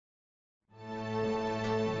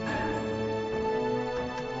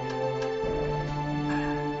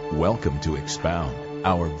Welcome to Expound,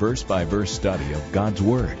 our verse-by-verse study of God's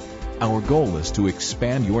Word. Our goal is to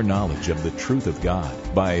expand your knowledge of the truth of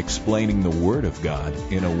God by explaining the Word of God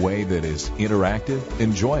in a way that is interactive,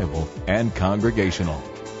 enjoyable, and congregational.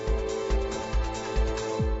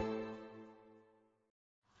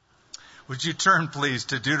 Would you turn, please,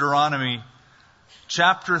 to Deuteronomy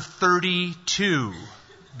chapter 32,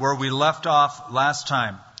 where we left off last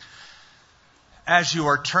time. As you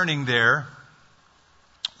are turning there,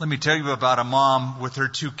 let me tell you about a mom with her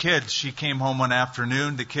two kids. She came home one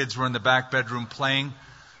afternoon. The kids were in the back bedroom playing.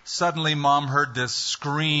 Suddenly, Mom heard this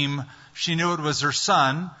scream. She knew it was her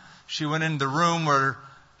son. She went in the room where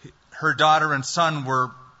her daughter and son were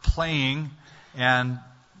playing, and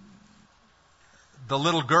the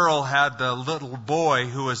little girl had the little boy,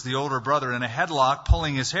 who was the older brother, in a headlock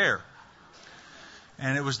pulling his hair.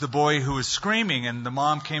 And it was the boy who was screaming, and the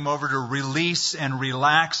mom came over to release and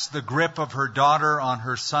relax the grip of her daughter on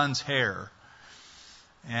her son's hair.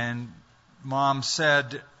 And Mom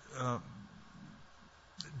said,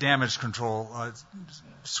 damage control,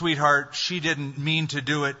 sweetheart, she didn't mean to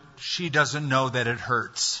do it. She doesn't know that it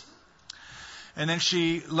hurts. And then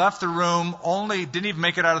she left the room, didn't even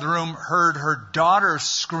make it out of the room, heard her daughter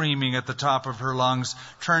screaming at the top of her lungs,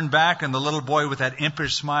 turned back, and the little boy with that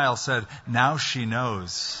impish smile said, "Now she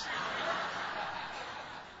knows."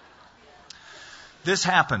 This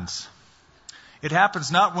happens. It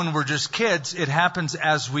happens not when we're just kids, it happens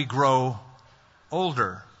as we grow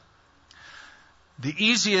older. The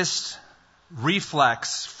easiest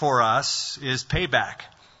reflex for us is payback.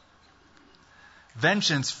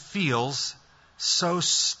 Vengeance feels so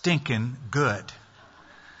stinking good.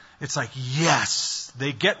 It's like, yes,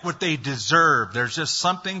 they get what they deserve. There's just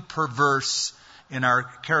something perverse in our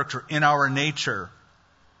character, in our nature.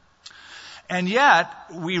 And yet,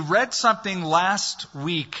 we read something last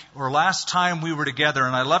week, or last time we were together,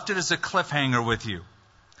 and I left it as a cliffhanger with you,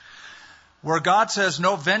 where God says,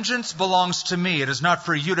 "No, vengeance belongs to me. It is not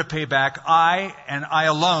for you to pay back. I, and I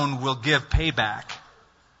alone, will give payback."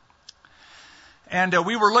 And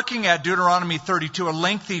we were looking at Deuteronomy 32, a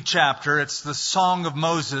lengthy chapter. It's the Song of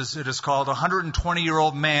Moses, it is called. A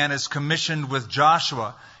 120-year-old man is commissioned with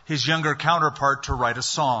Joshua, his younger counterpart, to write a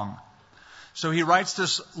song. So he writes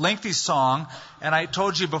this lengthy song, and I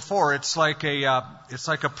told you before, it's like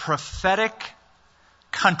a prophetic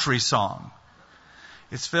country song.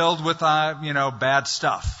 It's filled with, bad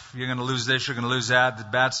stuff. You're going to lose this, you're going to lose that. The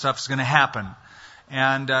bad stuff is going to happen.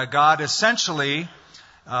 And God essentially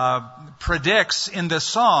predicts in the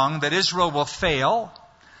song that Israel will fail,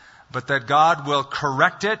 but that God will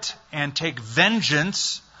correct it and take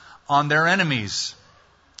vengeance on their enemies.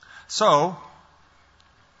 So,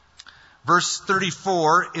 verse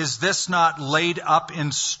 34, "Is this not laid up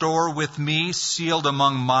in store with me, sealed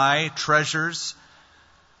among my treasures?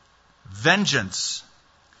 Vengeance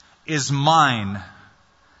is mine,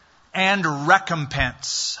 and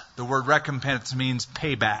recompense." The word recompense means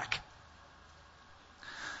payback.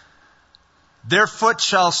 "Their foot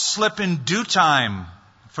shall slip in due time,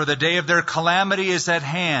 for the day of their calamity is at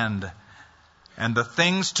hand, and the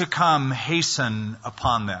things to come hasten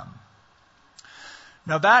upon them."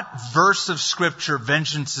 Now that verse of Scripture,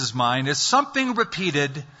 "Vengeance is mine," is something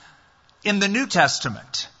repeated in the New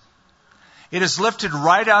Testament. It is lifted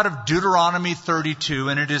right out of Deuteronomy 32,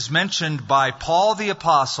 and it is mentioned by Paul the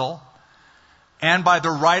Apostle and by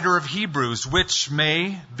the writer of Hebrews, which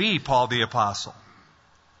may be Paul the Apostle.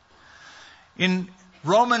 In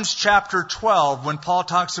Romans chapter 12, when Paul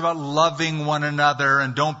talks about loving one another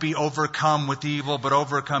and don't be overcome with evil, but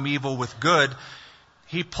overcome evil with good,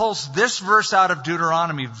 he pulls this verse out of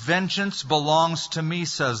Deuteronomy, "Vengeance belongs to me,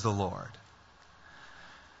 says the Lord."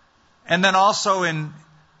 And then also in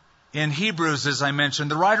Hebrews, as I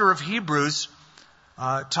mentioned, the writer of Hebrews,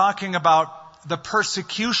 talking about the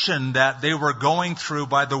persecution that they were going through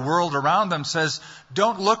by the world around them, says,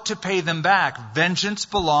 "Don't look to pay them back. Vengeance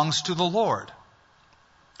belongs to the Lord."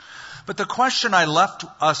 But the question I left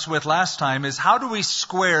us with last time is, how do we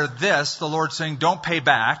square this, the Lord saying, "Don't pay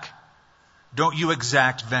back, don't you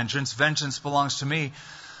exact vengeance, vengeance belongs to me,"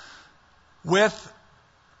 with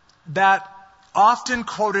that often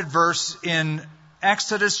quoted verse in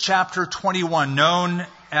Exodus chapter 21, known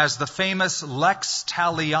as the famous lex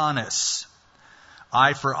talionis.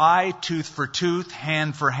 Eye for eye, tooth for tooth,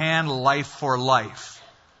 hand for hand, life for life.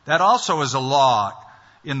 That also is a law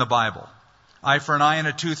in the Bible. Eye for an eye and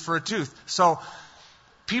a tooth for a tooth. So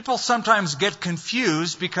people sometimes get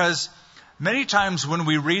confused because many times when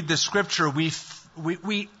we read the Scripture,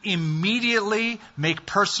 we immediately make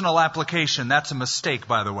personal application. That's a mistake,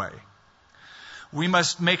 by the way. We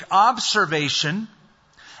must make observation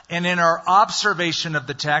And in our observation of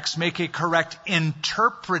the text, make a correct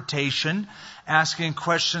interpretation, asking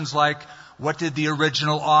questions like, what did the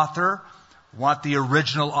original author want the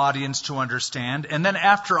original audience to understand? And then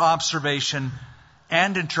after observation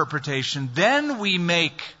and interpretation, then we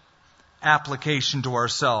make application to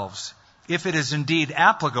ourselves, if it is indeed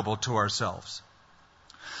applicable to ourselves.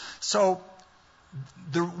 So,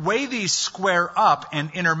 the way these square up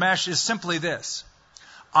and intermesh is simply this.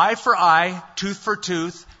 Eye for eye, tooth for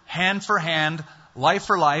tooth, hand for hand, life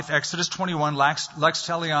for life, Exodus 21, lex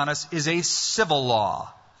talionis, is a civil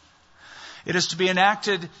law. It is to be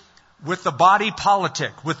enacted with the body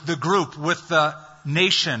politic, with the group, with the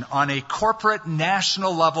nation, on a corporate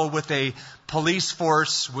national level, with a police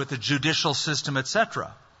force, with a judicial system,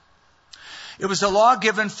 etc. It was a law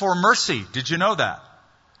given for mercy. Did you know that?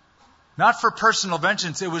 Not for personal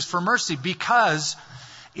vengeance, it was for mercy, because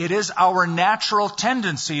it is our natural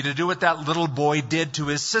tendency to do what that little boy did to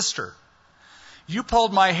his sister. You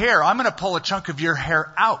pulled my hair, I'm going to pull a chunk of your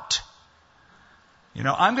hair out.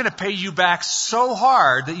 I'm going to pay you back so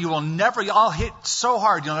hard that I'll hit so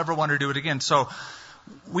hard you'll never want to do it again. So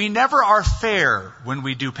we never are fair when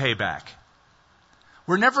we do payback.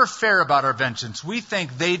 We're never fair about our vengeance. We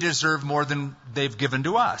think they deserve more than they've given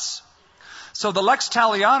to us. So the lex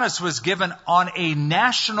talionis was given on a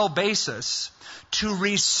national basis to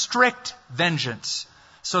restrict vengeance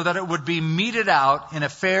so that it would be meted out in a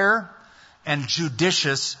fair and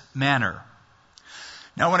judicious manner.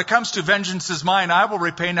 Now, when it comes to vengeance is mine, I will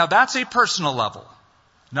repay. Now, that's a personal level,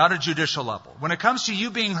 not a judicial level. When it comes to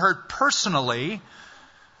you being hurt personally,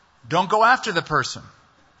 don't go after the person.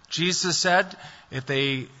 Jesus said, if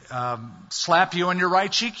they slap you on your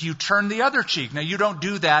right cheek, you turn the other cheek. Now, you don't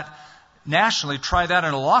do that nationally. Try that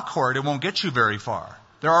in a law court. It won't get you very far.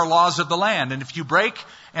 There are laws of the land. And if you break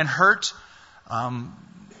and hurt or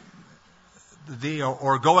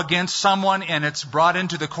go against someone and it's brought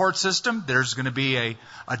into the court system, there's going to be a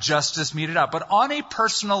justice meted out. But on a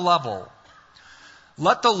personal level,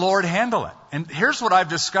 let the Lord handle it. And here's what I've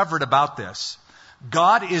discovered about this.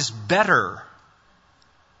 God is better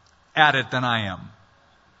at it than I am.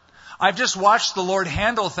 I've just watched the Lord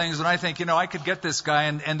handle things and I think, I could get this guy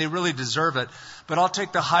and they really deserve it. But I'll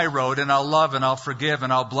take the high road and I'll love and I'll forgive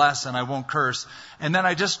and I'll bless and I won't curse. And then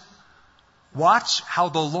I just watch how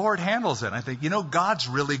the Lord handles it. I think, God's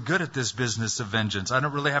really good at this business of vengeance. I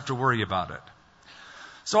don't really have to worry about it.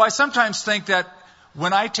 So I sometimes think that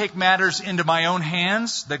when I take matters into my own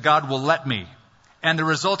hands, that God will let me. And the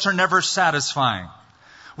results are never satisfying.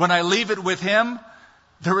 When I leave it with Him,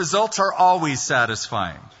 the results are always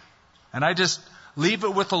satisfying. And I just leave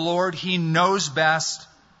it with the Lord. He knows best.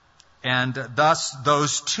 And thus,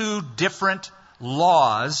 those two different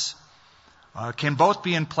laws can both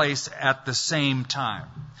be in place at the same time.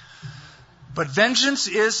 But vengeance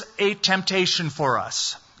is a temptation for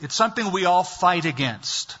us. It's something we all fight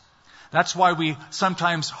against. That's why we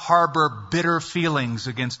sometimes harbor bitter feelings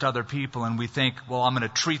against other people, and we think, well, I'm going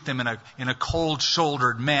to treat them in a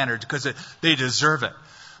cold-shouldered manner because they deserve it.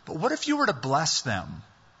 But what if you were to bless them?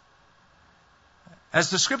 As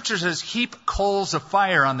the Scripture says, heap coals of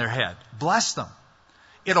fire on their head. Bless them.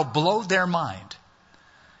 It'll blow their mind.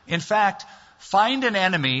 In fact, find an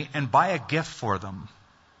enemy and buy a gift for them.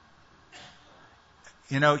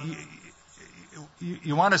 You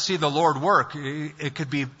want to see the Lord work. It could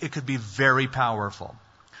be very powerful.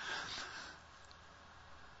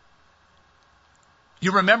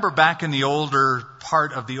 You remember back in the older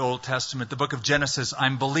part of the Old Testament, the book of Genesis,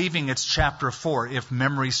 I'm believing it's chapter 4, if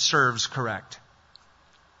memory serves correct.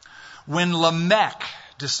 When Lamech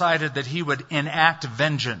decided that he would enact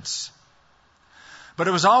vengeance. But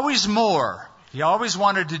it was always more. He always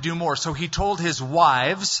wanted to do more. So he told his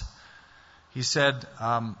wives, he said,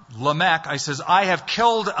 Lamech, I have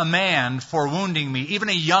killed a man for wounding me, even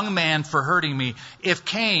a young man for hurting me. If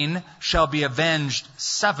Cain shall be avenged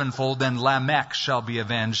sevenfold, then Lamech shall be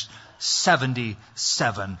avenged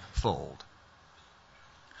 77-fold.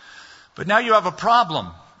 But now you have a problem,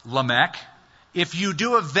 Lamech. If you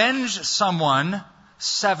do avenge someone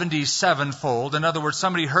 77-fold, in other words,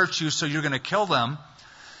 somebody hurts you, so you're going to kill them,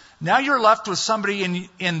 now you're left with somebody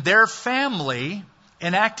in their family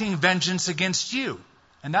enacting vengeance against you.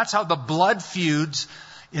 And that's how the blood feuds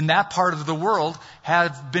in that part of the world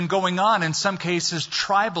have been going on, in some cases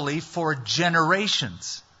tribally, for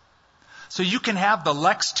generations. So you can have the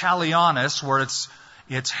lex talionis, where it's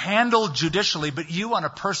handled judicially, but you on a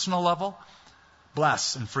personal level,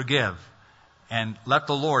 bless and forgive and let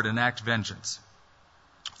the Lord enact vengeance.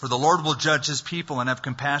 For the Lord will judge His people and have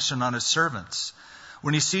compassion on His servants.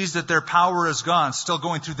 When He sees that their power is gone, still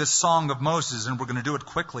going through this song of Moses, and we're going to do it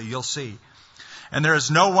quickly, you'll see. and there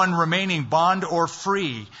is no one remaining, bond or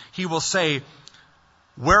free. He will say,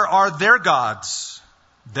 where are their gods,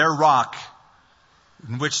 their rock,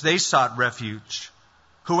 in which they sought refuge,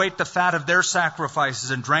 who ate the fat of their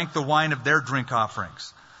sacrifices and drank the wine of their drink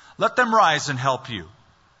offerings? Let them rise and help you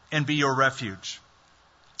and be your refuge.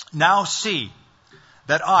 Now see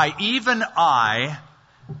that I, even I,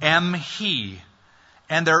 am He,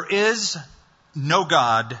 and there is no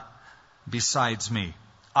God besides me.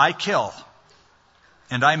 I kill,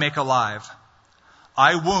 and I make alive.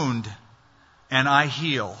 I wound, and I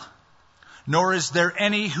heal. Nor is there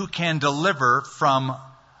any who can deliver from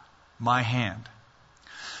my hand.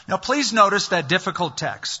 Now please notice that difficult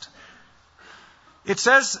text. It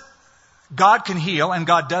says God can heal, and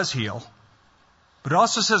God does heal. But it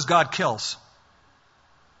also says God kills.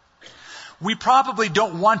 We probably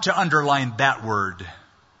don't want to underline that word.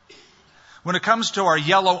 When it comes to our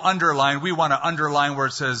yellow underline, we want to underline where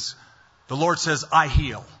it says, the Lord says, I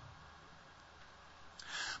heal.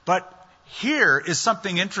 But here is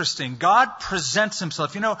something interesting. God presents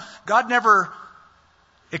himself. You know, God never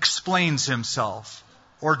explains himself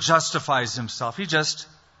or justifies himself. He just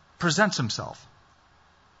presents himself.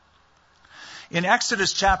 In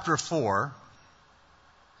Exodus chapter 4,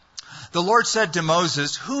 the Lord said to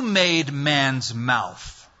Moses, who made man's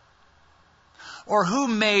mouth? Or who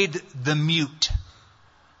made the mute,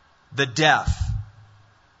 the deaf,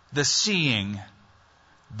 the seeing,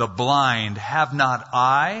 the blind? Have not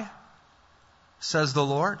I, says the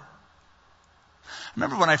Lord?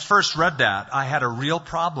 Remember when I first read that, I had a real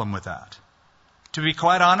problem with that. To be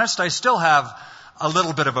quite honest, I still have a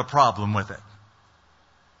little bit of a problem with it.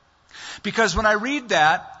 Because when I read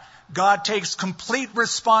that, God takes complete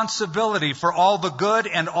responsibility for all the good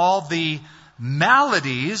and all the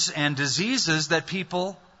maladies and diseases that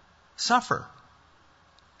people suffer,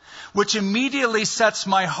 which immediately sets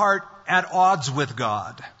my heart at odds with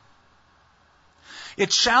God.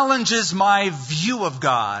 It challenges my view of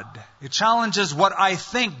God. It challenges what I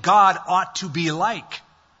think God ought to be like.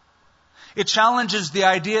 It challenges the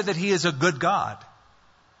idea that He is a good God.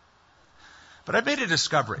 But I made a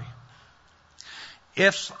discovery.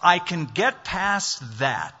 If I can get past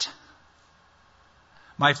that,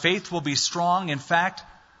 my faith will be strong. In fact,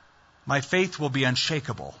 my faith will be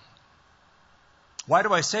unshakable. Why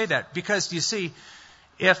do I say that? Because, you see,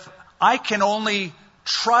 if I can only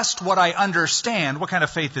trust what I understand, what kind of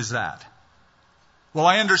faith is that? Well,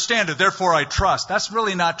 I understand it, therefore I trust. That's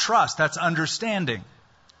really not trust, that's understanding.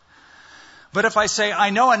 But if I say, I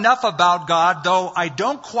know enough about God, though I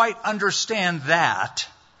don't quite understand that,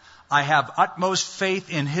 I have utmost faith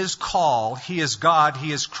in His call. He is God,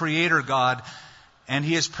 He is Creator God, and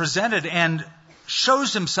He is presented and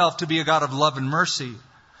shows Himself to be a God of love and mercy.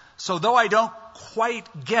 So though I don't quite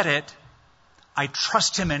get it, I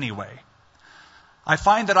trust Him anyway. I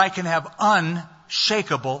find that I can have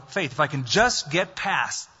unshakable faith. If I can just get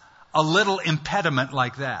past a little impediment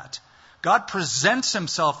like that. God presents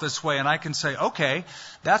Himself this way, and I can say, okay,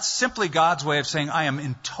 that's simply God's way of saying I am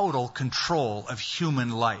in total control of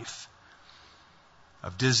human life,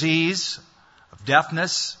 of disease, of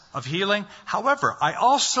deafness, of healing. However, I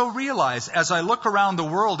also realize as I look around the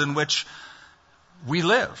world in which we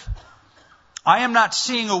live, I am not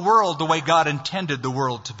seeing a world the way God intended the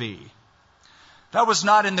world to be. That was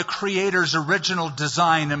not in the Creator's original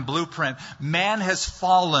design and blueprint. Man has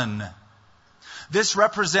fallen. This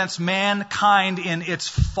represents mankind in its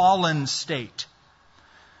fallen state.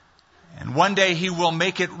 And one day He will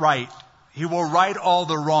make it right. He will right all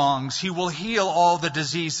the wrongs. He will heal all the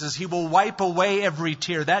diseases. He will wipe away every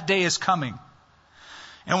tear. That day is coming.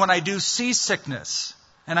 And when I do see sickness,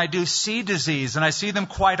 and I do see disease, and I see them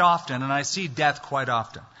quite often, and I see death quite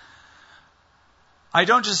often, I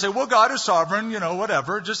don't just say, well, God is sovereign,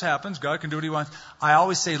 whatever, it just happens. God can do what He wants. I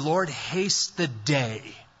always say, Lord, haste the day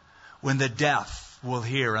when the deaf will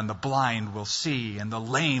hear, and the blind will see, and the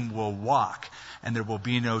lame will walk, and there will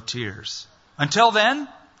be no tears. Until then,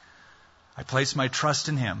 I place my trust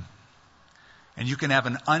in Him. And you can have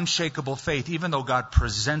an unshakable faith, even though God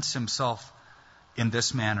presents Himself in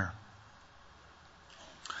this manner.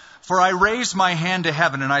 For I raise my hand to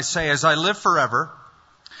heaven, and I say, as I live forever,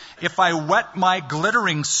 if I whet my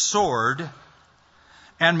glittering sword,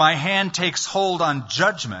 and my hand takes hold on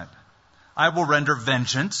judgment, I will render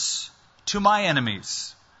vengeance to my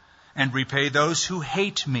enemies, and repay those who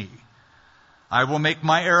hate me. I will make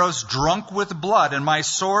my arrows drunk with blood, and my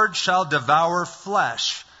sword shall devour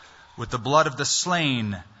flesh with the blood of the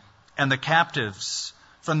slain and the captives,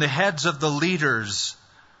 from the heads of the leaders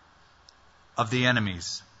of the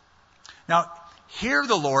enemies. Now, here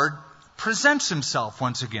the Lord presents Himself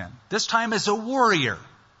once again, this time as a warrior.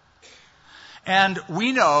 And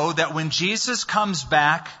we know that when Jesus comes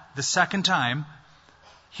back the second time,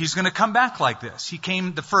 He's going to come back like this. He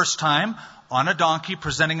came the first time on a donkey,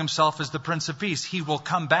 presenting Himself as the Prince of Peace. He will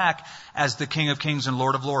come back as the King of Kings and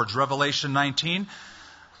Lord of Lords. Revelation 19,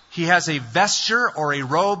 He has a vesture or a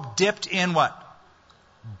robe dipped in what?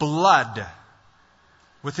 Blood.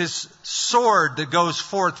 With His sword that goes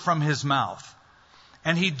forth from His mouth.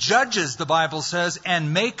 And He judges, the Bible says,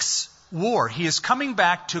 and makes war. He is coming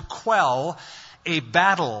back to quell a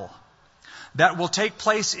battle that will take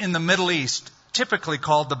place in the Middle East, typically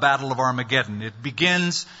called the Battle of Armageddon. It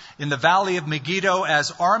begins in the Valley of Megiddo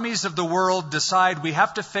as armies of the world decide we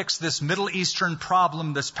have to fix this Middle Eastern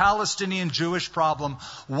problem, this Palestinian Jewish problem,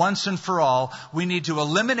 once and for all. We need to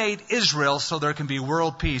eliminate Israel so there can be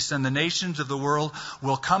world peace, and the nations of the world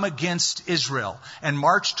will come against Israel and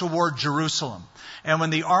march toward Jerusalem. And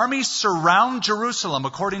when the armies surround Jerusalem,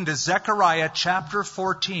 according to Zechariah chapter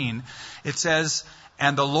 14, it says,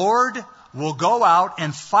 "And the Lord will go out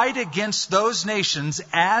and fight against those nations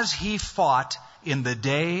as He fought in the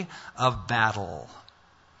day of battle."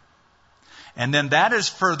 And then that is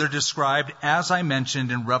further described, as I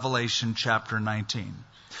mentioned, in Revelation chapter 19.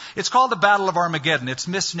 It's called the Battle of Armageddon. It's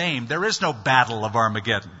misnamed. There is no Battle of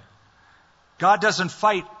Armageddon. God doesn't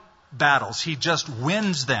fight battles. He just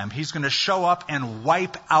wins them. He's going to show up and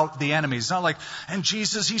wipe out the enemies. It's not like, and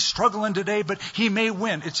Jesus, He's struggling today, but He may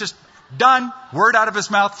win. It's just done. Word out of His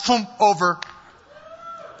mouth. Boom, over.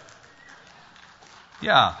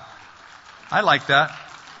 Yeah. I like that.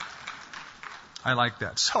 I like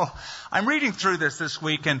that. So I'm reading through this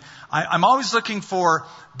week, and I'm always looking for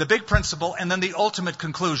the big principle and then the ultimate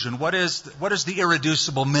conclusion. What is the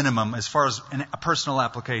irreducible minimum as far as a personal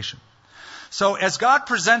application? So as God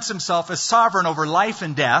presents Himself as sovereign over life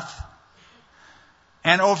and death,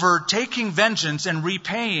 and over taking vengeance and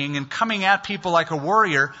repaying and coming at people like a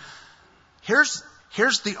warrior, here's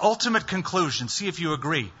the ultimate conclusion. See if you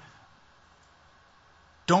agree.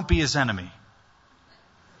 Don't be His enemy.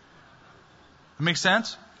 That makes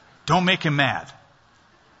sense? Don't make Him mad.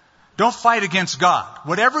 Don't fight against God.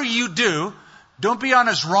 Whatever you do, don't be on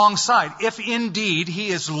His wrong side. If indeed He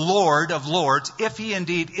is Lord of Lords, if He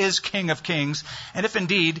indeed is King of Kings, and if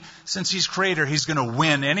indeed, since He's Creator, He's going to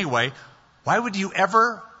win anyway, why would you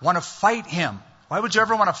ever want to fight Him? Why would you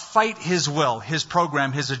ever want to fight His will, His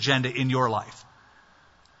program, His agenda in your life?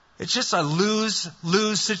 It's just a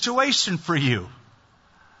lose-lose situation for you.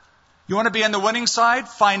 You want to be on the winning side?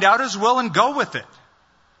 Find out His will and go with it.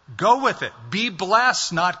 Go with it. Be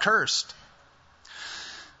blessed, not cursed.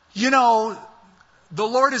 You know, the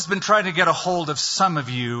Lord has been trying to get a hold of some of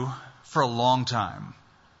you for a long time.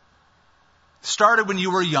 Started when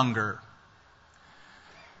you were younger.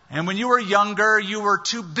 And when you were younger, you were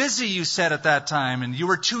too busy, you said at that time. And you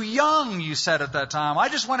were too young, you said at that time. I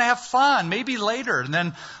just want to have fun, maybe later. And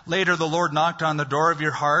then later the Lord knocked on the door of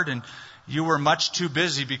your heart, and you were much too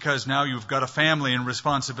busy because now you've got a family and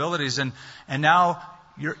responsibilities. And now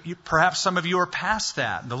perhaps some of you are past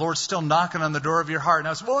that. And the Lord's still knocking on the door of your heart.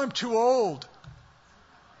 Now it's, well, I'm too old.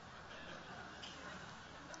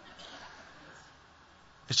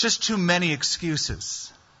 It's just too many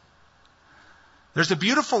excuses. There's a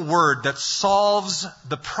beautiful word that solves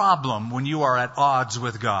the problem when you are at odds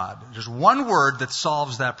with God. There's one word that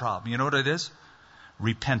solves that problem. You know what it is?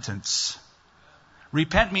 Repentance.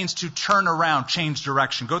 Repent means to turn around, change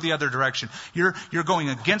direction, go the other direction. You're going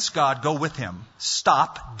against God, go with Him.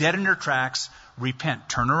 Stop, dead in your tracks, repent,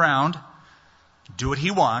 turn around, do what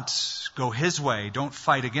He wants, go His way. Don't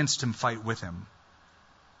fight against Him, fight with Him.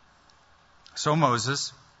 So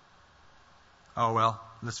Moses,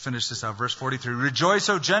 let's finish this out. Verse 43. Rejoice,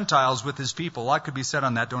 O Gentiles, with His people. A lot could be said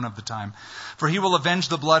on that. Don't have the time. For He will avenge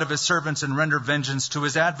the blood of His servants and render vengeance to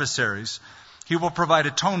His adversaries. He will provide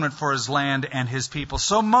atonement for His land and His people.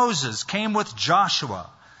 So Moses came with Joshua,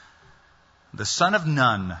 the son of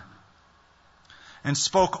Nun, and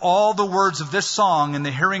spoke all the words of this song in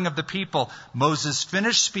the hearing of the people. Moses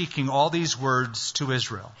finished speaking all these words to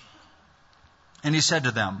Israel. And he said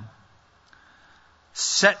to them,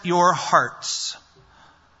 set your hearts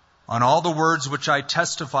on all the words which I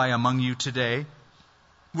testify among you today,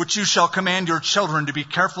 which you shall command your children to be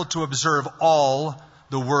careful to observe all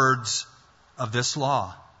the words of this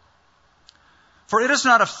law. For it is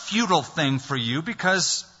not a futile thing for you,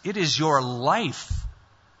 because it is your life.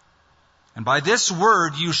 And by this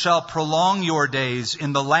word you shall prolong your days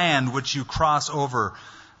in the land which you cross over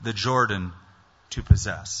the Jordan to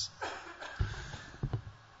possess.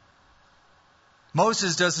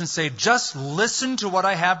 Moses doesn't say, just listen to what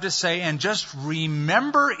I have to say and just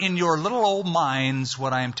remember in your little old minds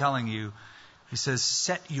what I am telling you. He says,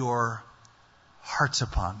 set your hearts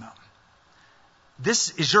upon them.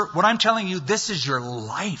 what I'm telling you, this is your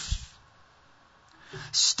life.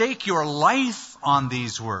 Stake your life on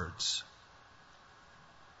these words.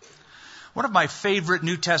 One of my favorite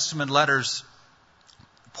New Testament letters,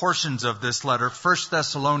 portions of this letter, 1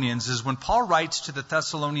 Thessalonians, is when Paul writes to the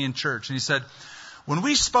Thessalonian church. And he said, when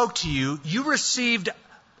we spoke to you, you received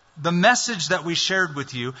the message that we shared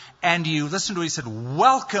with you, and you, listen to what he said,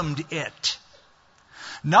 welcomed it.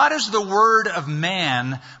 Not as the word of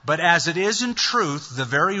man, but as it is in truth, the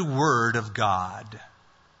very word of God.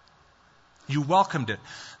 You welcomed it.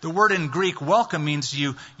 The word in Greek, welcome, means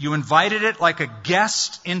you invited it like a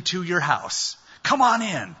guest into your house. Come on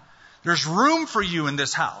in. There's room for you in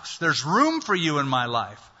this house. There's room for you in my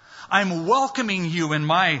life. I'm welcoming you in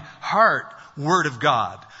my heart, word of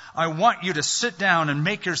God. I want you to sit down and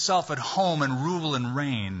make yourself at home and rule and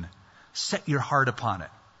reign. Set your heart upon it.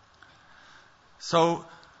 So,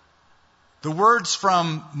 the words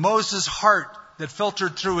from Moses' heart that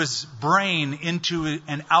filtered through his brain into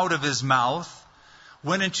and out of his mouth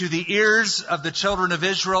went into the ears of the children of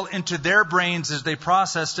Israel, into their brains as they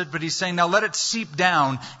processed it. But he's saying, now let it seep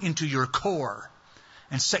down into your core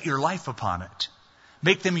and set your life upon it.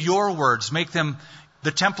 Make them your words. Make them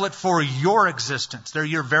the template for your existence. They're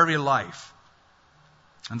your very life.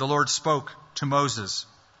 And the Lord spoke to Moses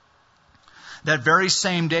that very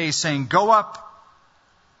same day, saying, go up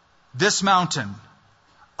this mountain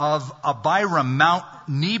of Abiram, Mount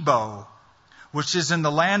Nebo, which is in the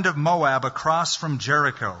land of Moab across from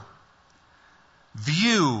Jericho.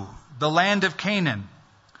 View the land of Canaan,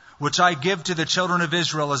 which I give to the children of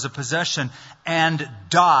Israel as a possession, and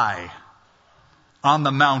die on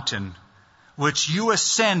the mountain, which you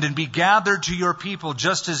ascend and be gathered to your people,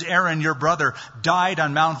 just as Aaron your brother died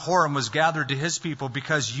on Mount Hor and was gathered to his people,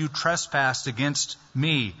 because you trespassed against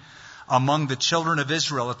me among the children of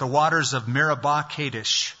Israel at the waters of Meribah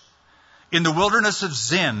Kadesh, in the wilderness of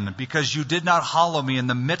Zin, because you did not hallow me in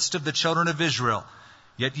the midst of the children of Israel.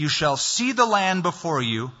 Yet you shall see the land before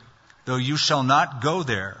you, though you shall not go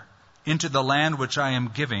there, into the land which I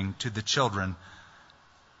am giving to the children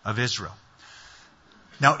of Israel.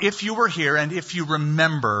 Now, if you were here and if you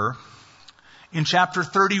remember, in chapter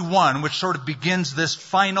 31, which sort of begins this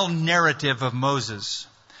final narrative of Moses,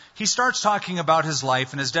 he starts talking about his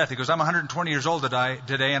life and his death. He goes, I'm 120 years old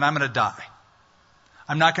today, and I'm going to die.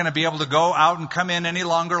 I'm not going to be able to go out and come in any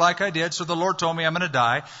longer like I did, so the Lord told me I'm going to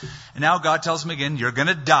die. And now God tells me again, you're going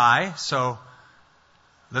to die, so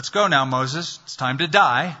let's go now, Moses. It's time to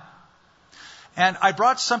die. And I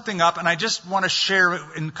brought something up, and I just want to share it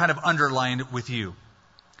and kind of underline it with you.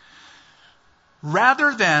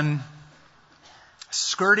 Rather than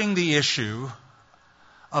skirting the issue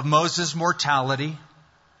of Moses' mortality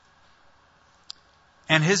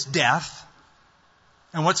and his death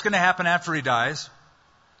and what's going to happen after he dies,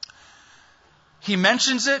 he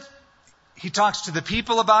mentions it, he talks to the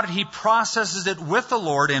people about it, he processes it with the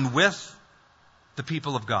Lord and with the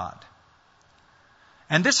people of God.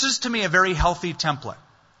 And this is to me a very healthy template.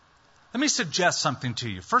 Let me suggest something to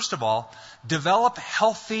you. First of all, develop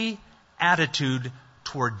healthy attitude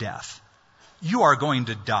toward death. You are going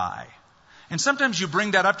to die. And sometimes you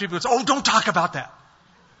bring that up to people and say, oh, don't talk about that.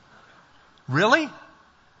 Really?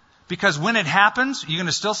 Because when it happens, you're going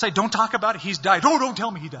to still say, don't talk about it, he's died. Oh, don't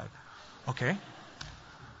tell me he died. Okay.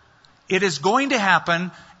 It is going to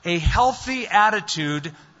happen. A healthy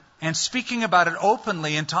attitude and speaking about it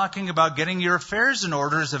openly and talking about getting your affairs in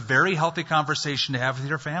order is a very healthy conversation to have with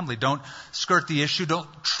your family. Don't skirt the issue. Don't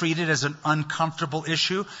treat it as an uncomfortable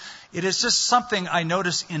issue. It is just something I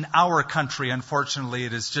notice in our country, unfortunately,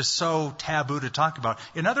 it is just so taboo to talk about.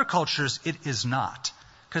 In other cultures, it is not.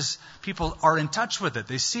 Because people are in touch with it.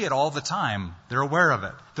 They see it all the time. They're aware of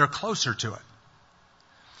it. They're closer to it.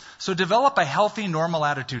 So develop a healthy, normal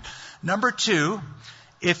attitude. Number 2,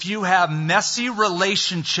 if you have messy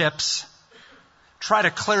relationships, try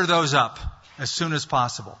to clear those up as soon as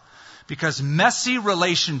possible. Because messy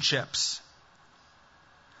relationships,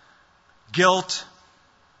 guilt,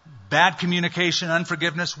 bad communication,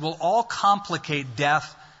 unforgiveness will all complicate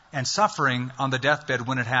death and suffering on the deathbed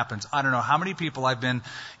when it happens. I don't know how many people I've been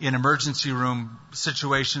in emergency room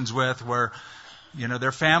situations with where,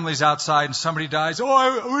 their family's outside and somebody dies. Oh,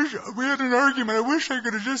 I wish we had an argument. I wish I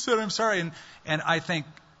could have just said I'm sorry. And I think,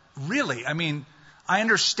 really, I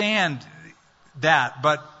understand that,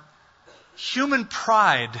 but human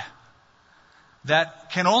pride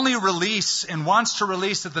that can only release and wants to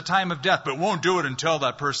release at the time of death, but won't do it until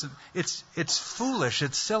that person, it's foolish,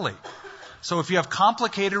 it's silly. So if you have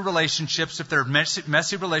complicated relationships, if they're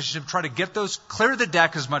messy relationships, try to get those, clear the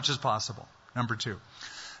deck as much as possible. Number 2.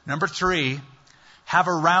 Number 3, have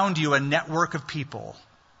around you a network of people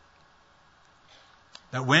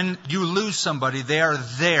That when you lose somebody, they are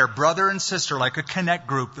there, brother and sister, like a connect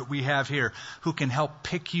group that we have here, who can help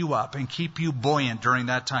pick you up and keep you buoyant during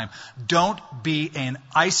that time. Don't be an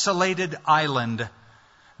isolated island.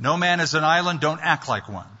 No man is an island. Don't act like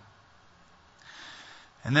one.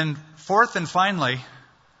 And then fourth and finally,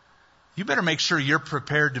 you better make sure you're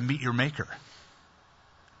prepared to meet your Maker.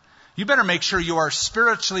 You better make sure you are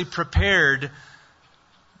spiritually prepared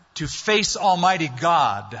to face Almighty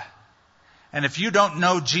God. And if you don't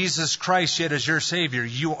know Jesus Christ yet as your Savior,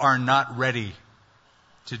 you are not ready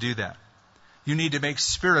to do that. You need to make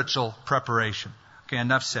spiritual preparation. Okay,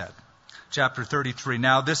 enough said. Chapter 33.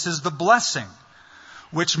 Now this is the blessing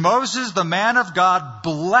which Moses, the man of God,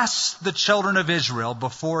 blessed the children of Israel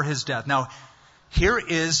before his death. Now, here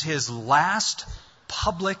is his last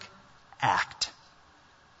public act.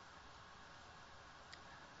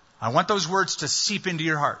 I want those words to seep into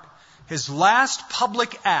your heart. His last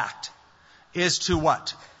public act is to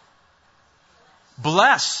what?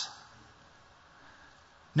 Bless.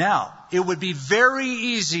 Now, it would be very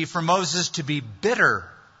easy for Moses to be bitter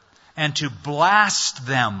and to blast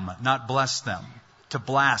them, not bless them, to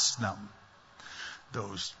blast them.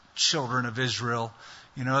 Those children of Israel,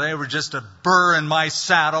 they were just a burr in my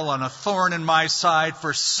saddle and a thorn in my side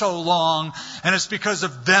for so long. And it's because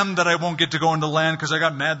of them that I won't get to go into the land because I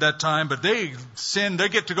got mad that time. But they sinned, they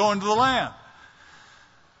get to go into the land.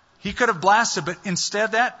 He could have blasted, but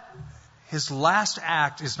instead his last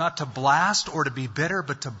act is not to blast or to be bitter,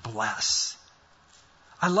 but to bless.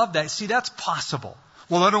 I love that. See, that's possible.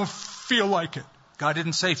 Well, I don't feel like it. God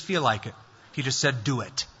didn't say feel like it. He just said do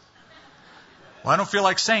it. Well, I don't feel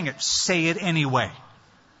like saying it. Say it anyway.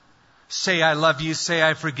 Say I love you. Say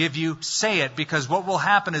I forgive you. Say it, because what will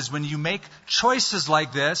happen is when you make choices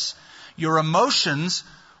like this, your emotions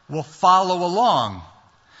will follow along.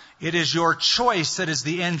 It is your choice that is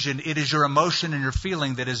the engine. It is your emotion and your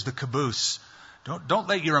feeling that is the caboose. Don't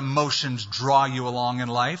let your emotions draw you along in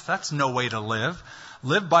life. That's no way to live.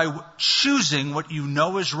 Live by choosing what you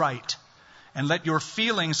know is right. And let your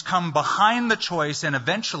feelings come behind the choice, and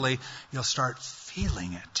eventually you'll start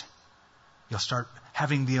feeling it. You'll start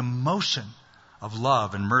having the emotion of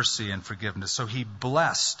love and mercy and forgiveness. So he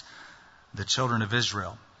blessed the children of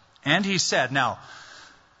Israel. And he said, now,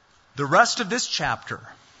 the rest of this chapter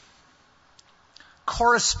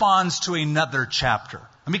corresponds to another chapter.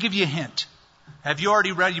 Let me give you a hint. Have you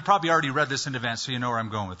already read? You probably already read this in advance, so you know where I'm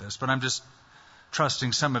going with this. But I'm just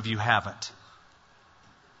trusting some of you haven't.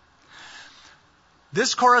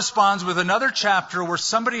 This corresponds with another chapter where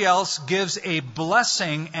somebody else gives a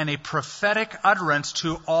blessing and a prophetic utterance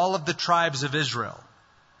to all of the tribes of Israel.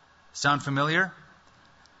 Sound familiar?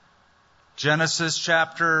 Genesis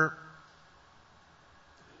chapter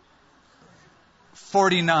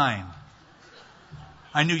 49.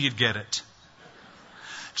 I knew you'd get it.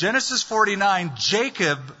 Genesis 49,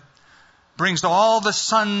 Jacob brings all the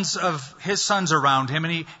sons of his sons around him,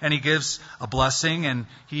 and he gives a blessing and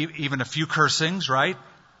even a few cursings, right?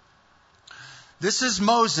 This is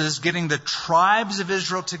Moses getting the tribes of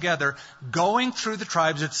Israel together, going through the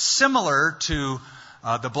tribes. It's similar to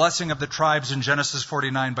the blessing of the tribes in Genesis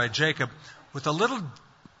 49 by Jacob, with a little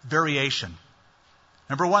variation.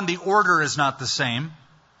 Number one, the order is not the same.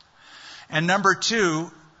 And number two,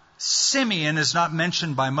 Simeon is not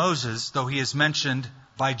mentioned by Moses, though he is mentioned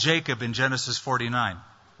by Jacob in Genesis 49.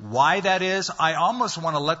 Why that is, I almost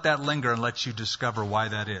want to let that linger and let you discover why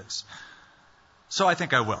that is. So I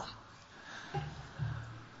think I will.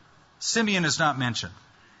 Simeon is not mentioned.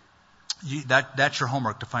 That's your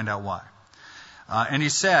homework to find out why. And he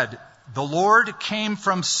said, the Lord came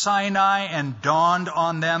from Sinai and dawned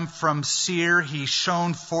on them from Seir. He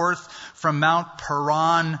shone forth from Mount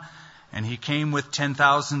Paran, and he came with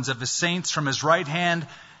 10,000s of his saints. From his right hand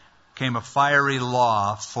came a fiery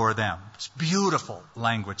law for them. It's beautiful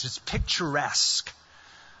language. It's picturesque.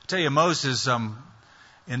 I tell you, Moses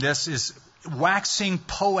in this is waxing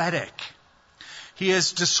poetic. He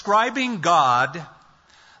is describing God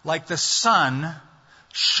like the sun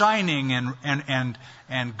shining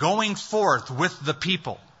and going forth with the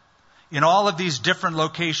people in all of these different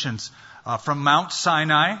locations, from Mount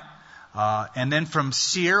Sinai, and then from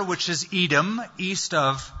Seir, which is Edom, east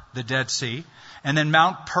of the Dead Sea, and then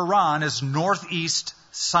Mount Paran is northeast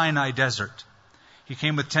Sinai Desert. He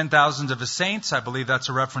came with 10,000s of his saints. I believe that's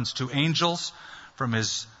a reference to angels. From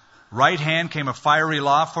his right hand came a fiery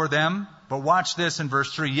law for them. But watch this in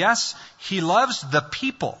verse 3. Yes, he loves the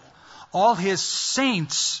people. All his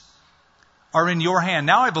saints are in your hand.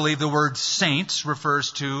 Now I believe the word saints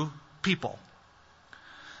refers to people.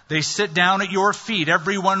 They sit down at your feet.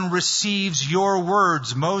 Everyone receives your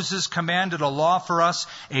words. Moses commanded a law for us,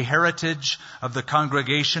 a heritage of the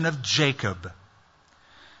congregation of Jacob.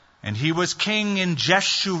 And he was king in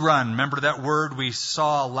Jeshurun. Remember that word we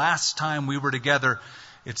saw last time we were together?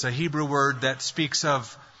 It's a Hebrew word that speaks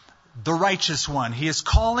of the righteous one. He is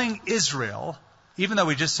calling Israel, even though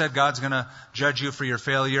we just said God's going to judge you for your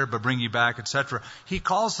failure, but bring you back, etc. He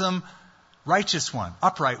calls them righteous one,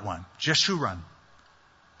 upright one, Jeshurun.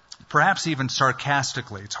 Perhaps even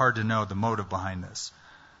sarcastically. It's hard to know the motive behind this.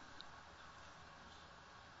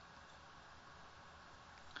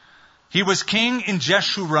 He was king in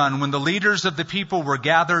Jeshurun when the leaders of the people were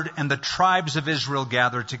gathered and the tribes of Israel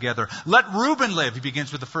gathered together. Let Reuben live. He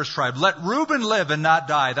begins with the first tribe. Let Reuben live and not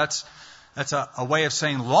die. That's a way of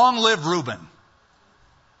saying, long live Reuben.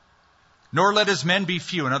 Nor let his men be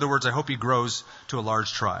few. In other words, I hope he grows to a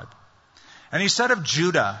large tribe. And he said of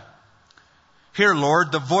Judah, hear,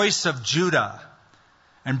 Lord, the voice of Judah,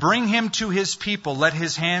 and bring him to his people. Let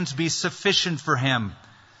his hands be sufficient for him.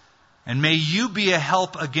 And may you be a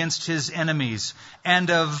help against his enemies. And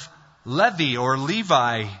of Levi or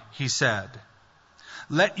Levi, he said,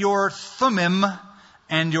 let your Thummim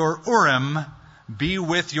and your Urim be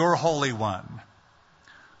with your Holy One,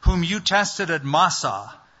 whom you tested at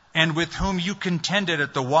Massah, and with whom you contended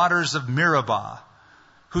at the waters of Meribah,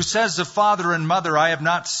 who says of father and mother, I have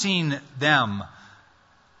not seen them,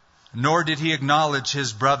 nor did he acknowledge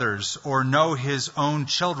his brothers or know his own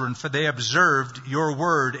children, for they observed your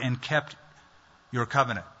word and kept your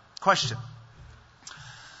covenant. Question.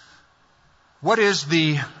 What is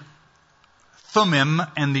the Thummim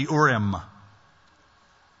and the Urim?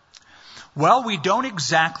 Well, we don't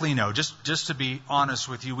exactly know. Just to be honest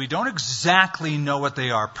with you, we don't exactly know what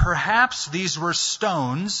they are. Perhaps these were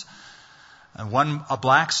stones, one a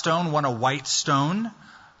black stone, one a white stone.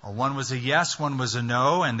 One was a yes, one was a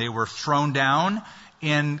no, and they were thrown down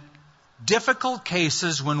in difficult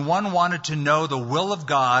cases when one wanted to know the will of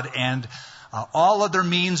God and all other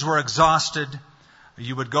means were exhausted.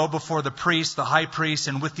 You would go before the priest, the high priest,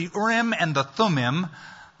 and with the Urim and the Thummim,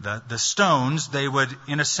 the stones, they would,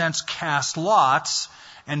 in a sense, cast lots,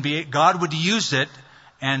 and God would use it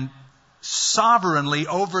and sovereignly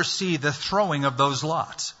oversee the throwing of those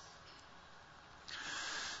lots.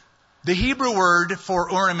 The Hebrew word for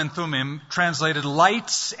Urim and Thummim translated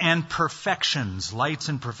lights and perfections. Lights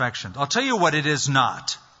and perfections. I'll tell you what it is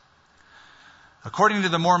not. According to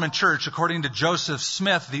the Mormon Church, according to Joseph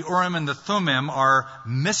Smith, the Urim and the Thummim are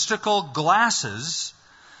mystical glasses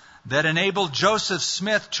that enabled Joseph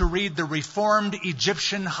Smith to read the reformed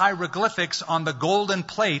Egyptian hieroglyphics on the golden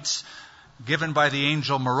plates given by the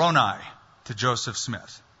angel Moroni to Joseph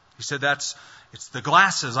Smith. He said it's the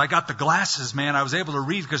glasses. I got the glasses, man. I was able to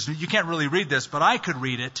read, because you can't really read this, but I could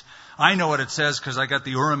read it. I know what it says because I got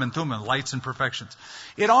the Urim and Thummim, lights and perfections.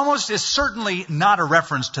 It almost is certainly not a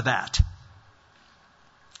reference to that.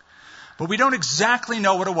 But we don't exactly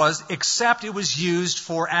know what it was, except it was used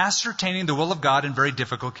for ascertaining the will of God in very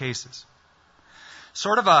difficult cases.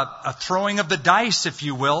 Sort of a throwing of the dice, if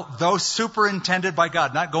you will, though superintended by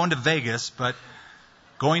God. Not going to Vegas, but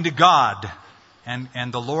going to God.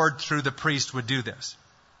 And the Lord, through the priest, would do this.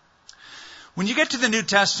 When you get to the New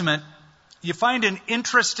Testament, you find an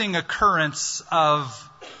interesting occurrence of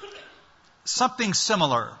something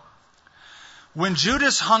similar. When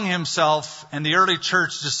Judas hung himself and the early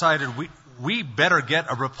church decided we better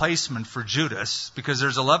get a replacement for Judas because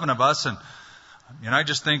there's 11 of us and I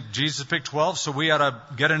just think Jesus picked 12, so we ought to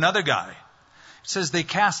get another guy. It says they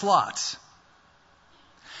cast lots.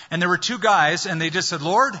 And there were two guys, and they just said,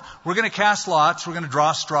 Lord, we're going to cast lots, we're going to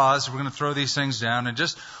draw straws, we're going to throw these things down, and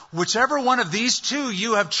just whichever one of these two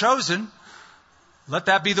you have chosen, let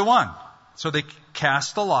that be the one. So they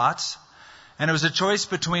cast the lots, and it was a choice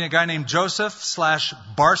between a guy named Joseph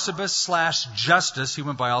 / Barsabas / Justus, he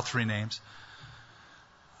went by all three names,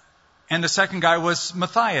 and the second guy was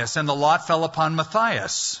Matthias, and the lot fell upon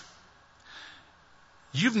Matthias.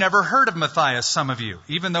 You've never heard of Matthias, some of you,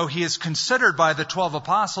 even though he is considered by the 12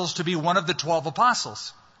 apostles to be one of the 12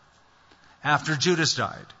 apostles after Judas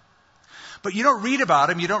died. But you don't read about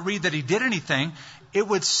him. You don't read that he did anything. It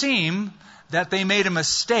would seem that they made a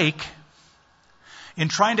mistake in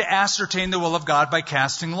trying to ascertain the will of God by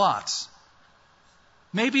casting lots.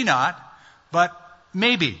 Maybe not, but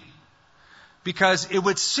maybe. Because it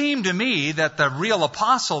would seem to me that the real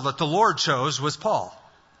apostle that the Lord chose was Paul.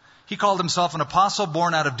 He called himself an apostle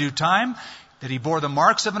born out of due time, that he bore the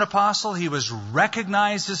marks of an apostle. He was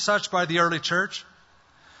recognized as such by the early church.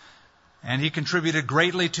 And he contributed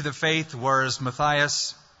greatly to the faith, whereas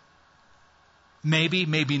Matthias,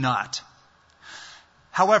 maybe not.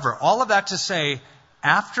 However, all of that to say,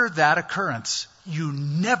 After that occurrence, you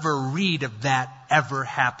never read of that ever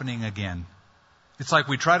happening again. It's like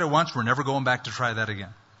we tried it once, we're never going back to try that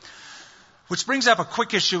again. Which brings up a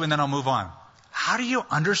quick issue, and then I'll move on. How do you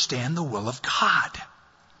understand the will of God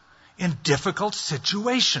in difficult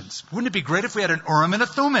situations? Wouldn't it be great if we had an Urim and a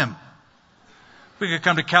Thummim? We could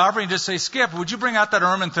come to Calvary and just say, Skip, would you bring out that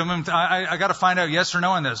Urim and Thummim? I got to find out yes or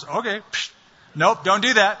no on this. Okay. Psh, nope, don't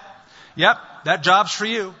do that. Yep, that job's for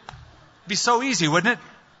you. It'd be so easy, wouldn't it?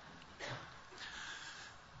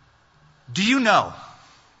 Do you know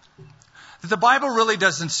that the Bible really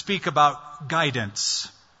doesn't speak about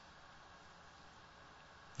guidance,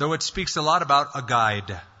 though it speaks a lot about a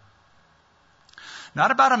guide?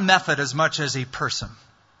 Not about a method as much as a person.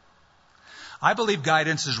 I believe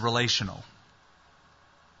guidance is relational.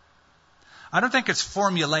 I don't think it's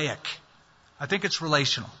formulaic. I think it's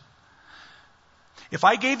relational. If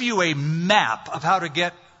I gave you a map of how to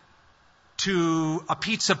get to a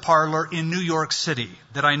pizza parlor in New York City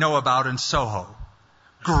that I know about in Soho,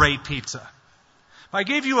 great pizza. If I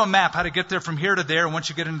gave you a map how to get there from here to there, and once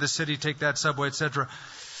you get into the city, take that subway, etc.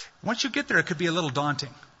 Once you get there, it could be a little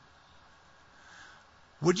daunting.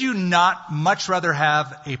 Would you not much rather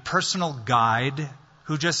have a personal guide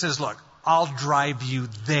who just says, look, I'll drive you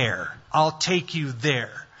there. I'll take you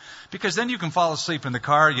there. Because then you can fall asleep in the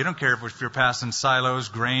car. You don't care if you're passing silos,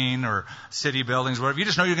 grain, or city buildings, whatever. You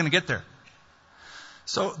just know you're going to get there.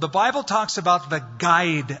 So the Bible talks about the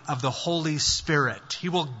guide of the Holy Spirit. He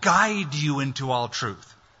will guide you into all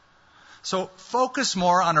truth. So focus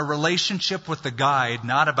more on a relationship with the guide,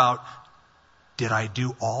 not about, did I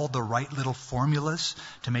do all the right little formulas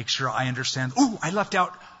to make sure I understand? Ooh, I left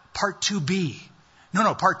out part 2B.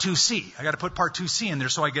 No, part 2C. I got to put part 2C in there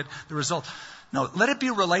so I get the result. No, let it be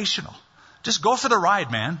relational. Just go for the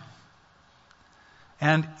ride, man.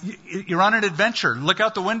 And you're on an adventure. Look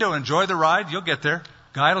out the window, enjoy the ride. You'll get there.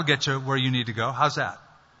 Guide will get you where you need to go. How's that?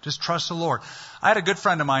 Just trust the Lord. I had a good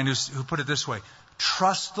friend of mine who put it this way.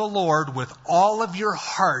 Trust the Lord with all of your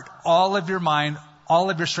heart, all of your mind, all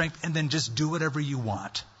of your strength, and then just do whatever you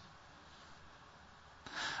want.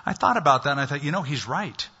 I thought about that and I thought, he's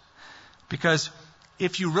right. Because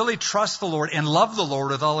if you really trust the Lord and love the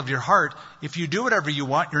Lord with all of your heart, if you do whatever you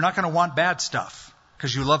want, you're not going to want bad stuff.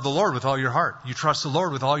 Because you love the Lord with all your heart. You trust the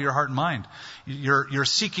Lord with all your heart and mind. You're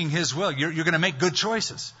seeking His will. You're going to make good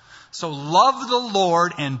choices. So love the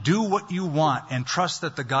Lord and do what you want and trust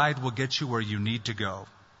that the guide will get you where you need to go.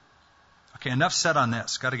 Okay, enough said on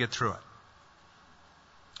this. Got to get through it.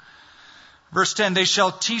 Verse 10, they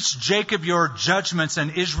shall teach Jacob your judgments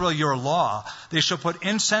and Israel your law. They shall put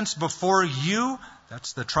incense before you.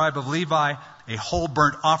 That's the tribe of Levi. A whole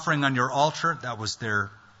burnt offering on your altar. That was their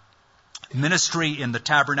ministry in the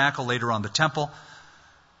tabernacle, later on the temple.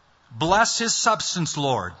 Bless his substance,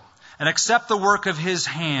 Lord, and accept the work of his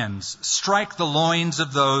hands. Strike the loins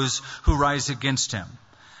of those who rise against him,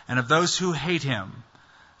 and of those who hate him,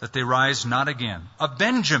 that they rise not again. Of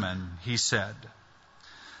Benjamin, he said,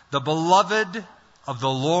 the beloved of the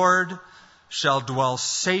Lord shall dwell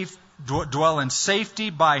in safety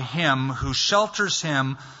by him who shelters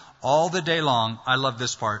him all the day long. I love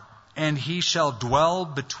this part. And he shall dwell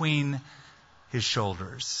between his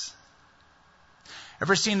shoulders.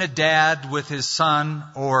 Ever seen a dad with his son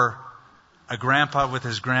or a grandpa with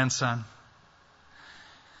his grandson?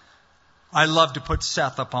 I love to put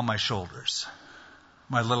Seth up on my shoulders,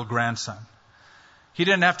 my little grandson. He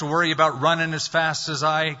didn't have to worry about running as fast as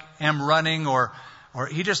I am running, or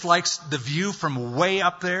he just likes the view from way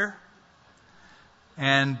up there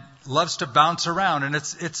and loves to bounce around. And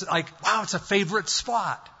it's like, wow, it's a favorite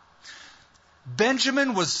spot.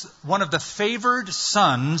 Benjamin was one of the favored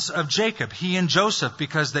sons of Jacob, he and Joseph,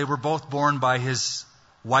 because they were both born by his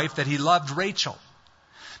wife that he loved, Rachel.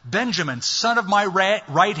 Benjamin, son of my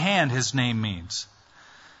right hand, his name means.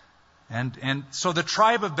 And so the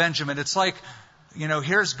tribe of Benjamin, it's like,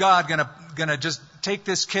 here's God gonna just take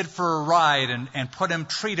this kid for a ride and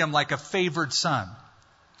treat him like a favored son.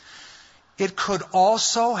 It could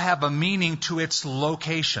also have a meaning to its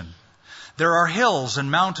location. There are hills and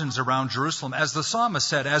mountains around Jerusalem. As the psalmist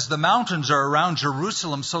said, as the mountains are around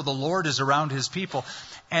Jerusalem, so the Lord is around his people.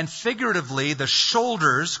 And figuratively, the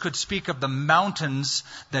shoulders could speak of the mountains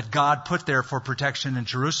that God put there for protection in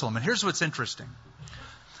Jerusalem. And here's what's interesting.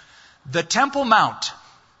 The Temple Mount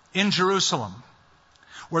in Jerusalem,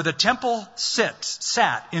 where the temple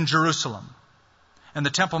sat in Jerusalem, and the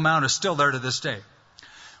Temple Mount is still there to this day,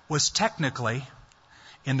 was technically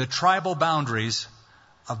in the tribal boundaries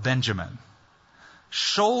of Benjamin.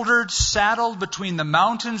 Shouldered, saddled between the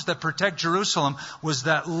mountains that protect Jerusalem was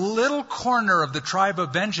that little corner of the tribe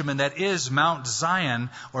of Benjamin that is Mount Zion,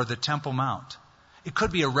 or the Temple Mount. It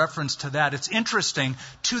could be a reference to that. It's interesting.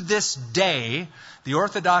 To this day, the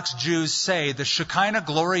Orthodox Jews say the Shekinah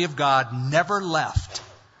glory of God never left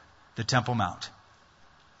the Temple Mount.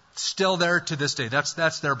 Still there to this day.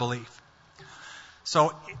 That's their belief.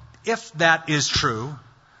 So if that is true,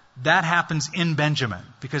 that happens in Benjamin,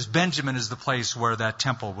 because Benjamin is the place where that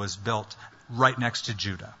temple was built, right next to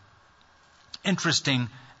Judah. Interesting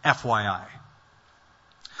FYI.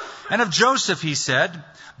 And of Joseph he said,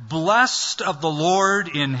 "Blessed of the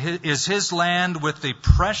Lord is his land with the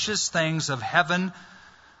precious things of heaven,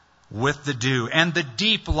 with the dew, and the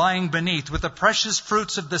deep lying beneath, with the precious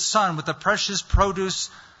fruits of the sun, with the precious produce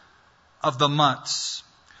of the months,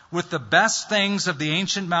 with the best things of the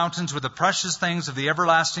ancient mountains, with the precious things of the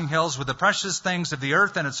everlasting hills, with the precious things of the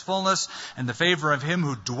earth and its fullness, and the favor of him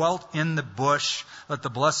who dwelt in the bush. Let the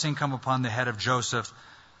blessing come upon the head of Joseph,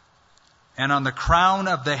 and on the crown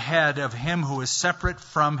of the head of him who is separate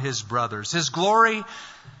from his brothers. His glory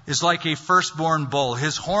is like a firstborn bull,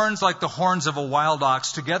 his horns like the horns of a wild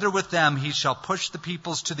ox. Together with them he shall push the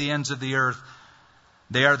peoples to the ends of the earth.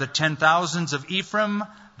 They are the 10,000s of Ephraim,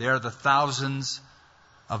 they are the thousands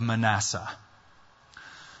of Manasseh."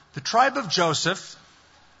 The tribe of Joseph,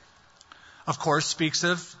 of course, speaks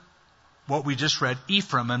of what we just read,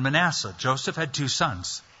 Ephraim and Manasseh. Joseph had two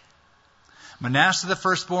sons. Manasseh the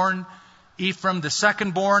firstborn, Ephraim the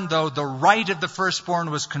secondborn, though the right of the firstborn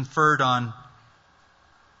was conferred on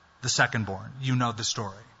the secondborn. You know the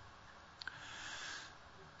story.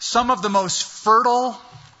 Some of the most fertile,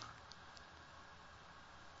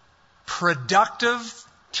 productive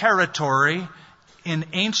territory in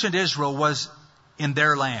ancient Israel was in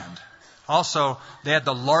their land. Also, they had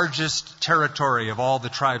the largest territory of all the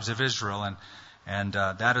tribes of Israel, and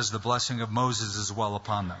that is the blessing of Moses as well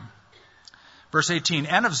upon them. Verse 18,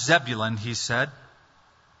 "And of Zebulun, he said,"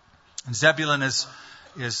 and Zebulun is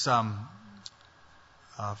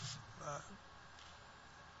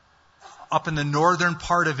up in the northern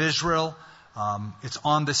part of Israel. It's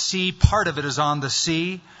on the sea. Part of it is on the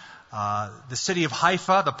sea. The city of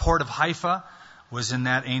Haifa, the port of Haifa, was in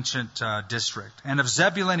that ancient district. "And of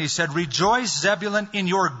Zebulun, he said, Rejoice, Zebulun, in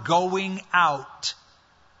your going out,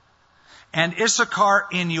 and Issachar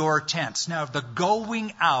in your tents." Now, the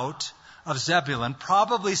going out of Zebulun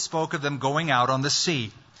probably spoke of them going out on the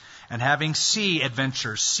sea and having sea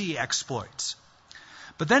adventures, sea exploits.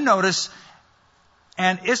 But then notice,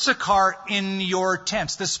 "And Issachar in your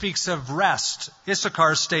tents." This speaks of rest.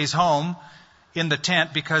 Issachar stays home in the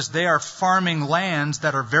tent because they are farming lands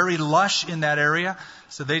that are very lush in that area.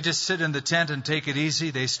 So they just sit in the tent and take it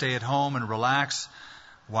easy. They stay at home and relax,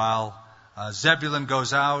 while Zebulun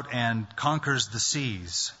goes out and conquers the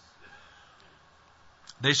seas.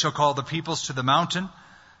 "They shall call the peoples to the mountain.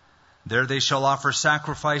 There they shall offer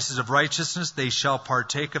sacrifices of righteousness. They shall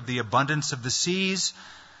partake of the abundance of the seas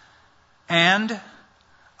and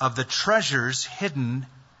of the treasures hidden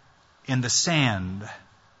in the sand."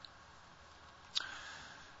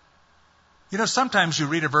 You know, sometimes you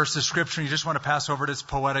read a verse of Scripture and you just want to pass over it. It's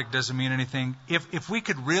poetic, doesn't mean anything. If we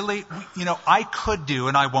could really, I could do,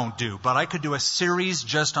 and I won't do, but I could do a series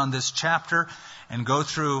just on this chapter and go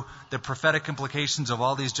through the prophetic implications of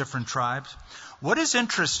all these different tribes. What is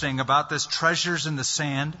interesting about this treasures in the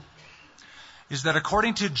sand is that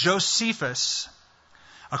according to Josephus,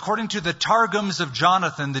 according to the Targums of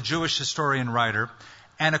Jonathan, the Jewish historian writer,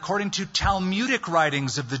 and according to Talmudic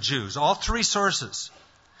writings of the Jews, all three sources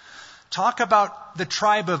talk about the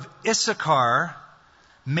tribe of Issachar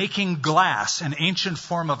making glass, an ancient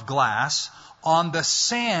form of glass, on the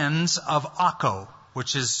sands of Akko,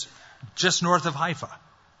 which is just north of Haifa.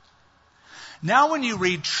 Now when you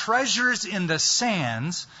read treasures in the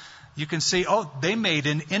sands, you can see, they made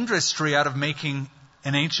an industry out of making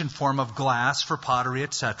an ancient form of glass for pottery,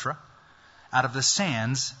 etc., out of the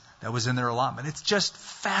sands that was in their allotment. It's just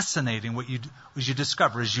fascinating what you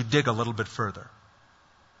discover as you dig a little bit further.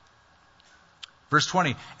 Verse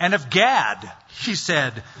 20, "And of Gad, he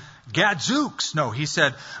said," Gadzooks. No, he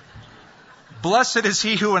said, "Blessed is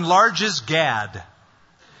he who enlarges Gad.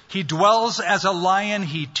 He dwells as a lion,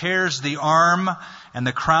 he tears the arm and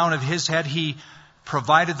the crown of his head. He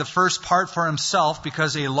provided the first part for himself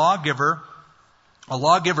because a lawgiver's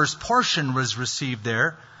portion was received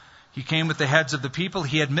there. He came with the heads of the people.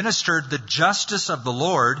 He administered the justice of the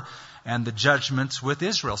Lord and the judgments with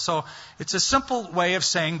Israel." So it's a simple way of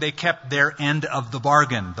saying they kept their end of the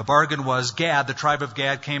bargain. The bargain was Gad, the tribe of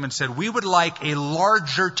Gad, came and said, "We would like a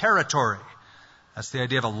larger territory." That's the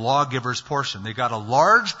idea of a lawgiver's portion. They got a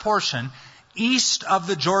large portion east of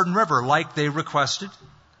the Jordan River, like they requested.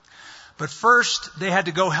 But first, they had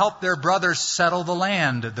to go help their brothers settle the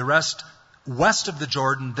land. The rest west of the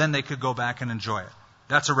Jordan, then they could go back and enjoy it.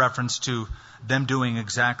 That's a reference to them doing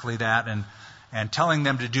exactly that and telling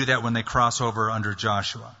them to do that when they cross over under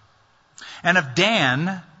Joshua. And of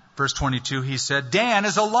Dan, verse 22, he said, Dan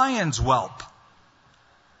is a lion's whelp.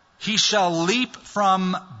 He shall leap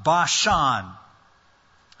from Bashan.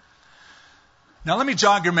 Now let me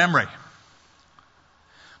jog your memory.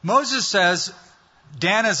 Moses says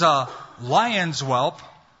Dan is a lion's whelp.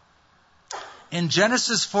 In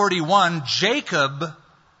Genesis 41, Jacob,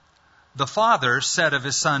 the father, said of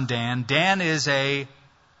his son Dan, Dan is a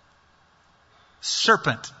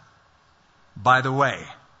serpent by the way,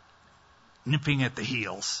 nipping at the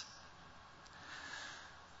heels.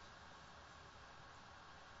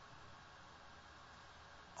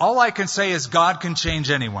 All I can say is God can change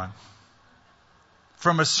anyone.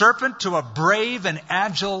 From a serpent to a brave and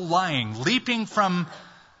agile lion, leaping from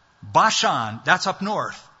Bashan, that's up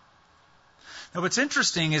north. Now what's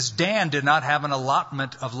interesting is Dan did not have an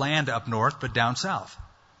allotment of land up north, but down south.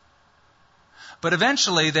 But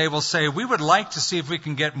eventually they will say, we would like to see if we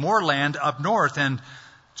can get more land up north. And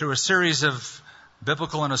through a series of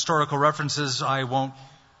biblical and historical references I won't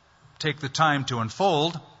take the time to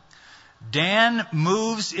unfold, Dan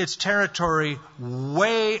moves its territory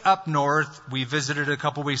way up north. We visited a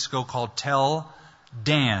couple weeks ago called Tel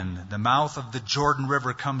Dan. The mouth of the Jordan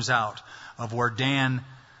River comes out of where Dan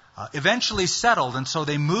eventually settled. And so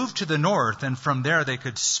they moved to the north, and from there they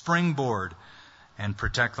could springboard and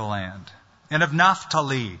protect the land. And of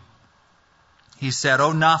Naphtali, he said,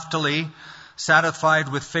 O Naphtali, satisfied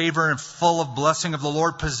with favor and full of blessing of the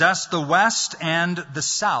Lord, possess the west and the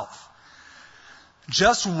south.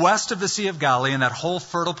 Just west of the Sea of Galilee, and that whole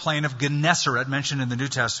fertile plain of Gennesaret mentioned in the New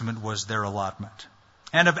Testament was their allotment.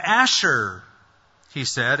 And of Asher, he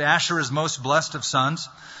said, Asher is most blessed of sons.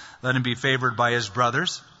 Let him be favored by his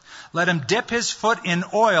brothers. Let him dip his foot in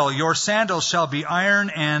oil. Your sandals shall be iron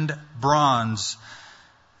and bronze.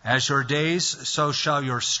 As your days, so shall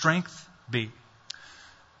your strength be.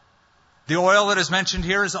 The oil that is mentioned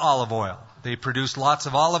here is olive oil. They produced lots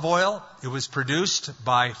of olive oil. It was produced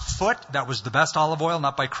by foot. That was the best olive oil,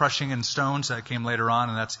 not by crushing in stones. That came later on,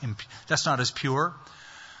 and that's not as pure.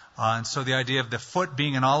 And so the idea of the foot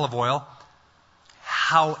being an olive oil.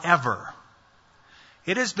 However,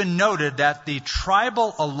 it has been noted that the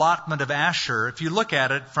tribal allotment of Asher, if you look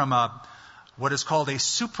at it from what is called a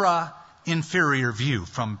supra-inferior view,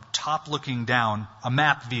 from top looking down, a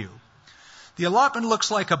map view, the allotment looks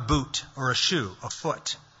like a boot or a shoe, a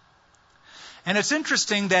foot. And it's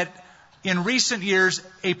interesting that in recent years,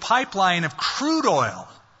 a pipeline of crude oil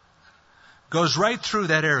goes right through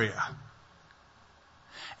that area.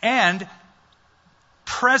 And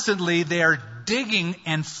presently, they are digging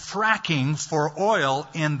and fracking for oil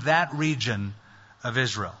in that region of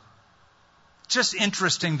Israel. Just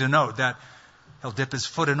interesting to note that he'll dip his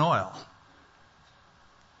foot in oil.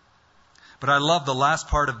 But I love the last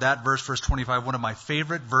part of that verse, verse 25, one of my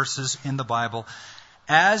favorite verses in the Bible.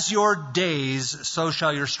 As your days, so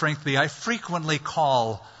shall your strength be. I frequently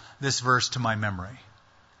call this verse to my memory.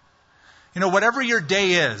 You know, whatever your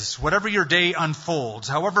day is, whatever your day unfolds,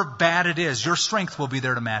 however bad it is, your strength will be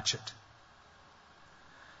there to match it.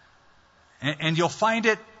 And you'll find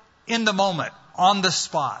it in the moment, on the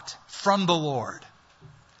spot, from the Lord.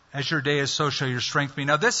 As your day is, so shall your strength be.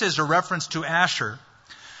 Now, this is a reference to Asher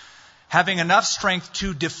having enough strength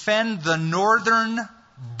to defend the northern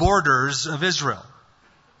borders of Israel.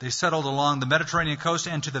 They settled along the Mediterranean coast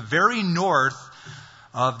and to the very north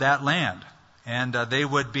of that land. And they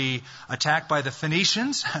would be attacked by the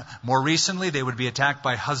Phoenicians. More recently, they would be attacked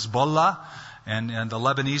by Hezbollah and the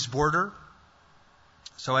Lebanese border.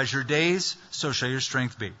 So as your days, so shall your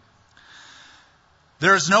strength be.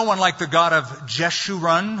 There is no one like the God of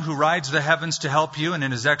Jeshurun, who rides the heavens to help you, and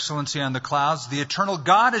in his excellency on the clouds. The eternal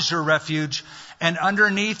God is your refuge, and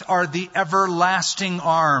underneath are the everlasting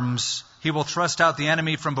arms. He will thrust out the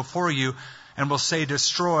enemy from before you and will say,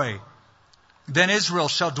 destroy. Then Israel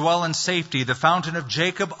shall dwell in safety, the fountain of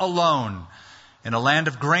Jacob alone. In a land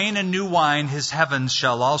of grain and new wine, his heavens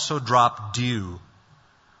shall also drop dew.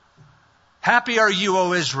 Happy are you,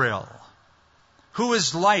 O Israel! Who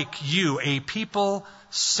is like you, a people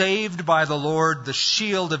saved by the Lord, the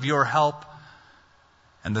shield of your help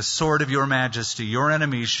and the sword of your majesty? Your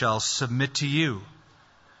enemies shall submit to you,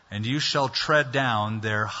 and you shall tread down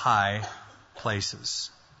their high places.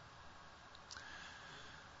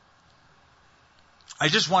 I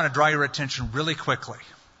just want to draw your attention really quickly.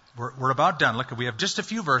 We're about done. Look, we have just a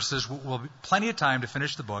few verses. We'll have plenty of time to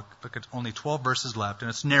finish the book. Look, it's only 12 verses left, and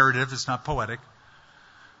it's narrative. It's not poetic.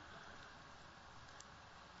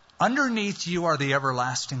 Underneath you are the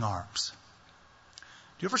everlasting arms.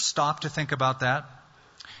 you ever stop to think about that?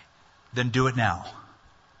 Then do it now.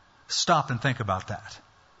 Stop and think about that.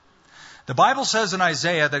 The Bible says in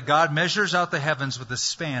Isaiah that God measures out the heavens with the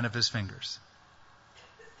span of his fingers.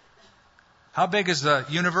 How big is the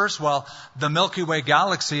universe? Well, the Milky Way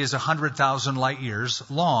galaxy is 100,000 light years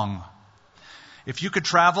long. If you could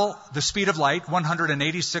travel the speed of light,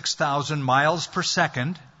 186,000 miles per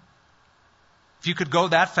second, if you could go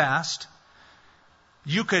that fast,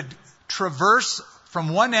 you could traverse from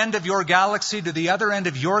one end of your galaxy to the other end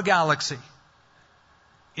of your galaxy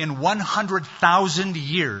in 100,000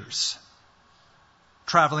 years,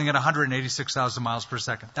 traveling at 186,000 miles per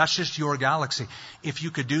second. That's just your galaxy. If you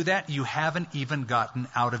could do that, you haven't even gotten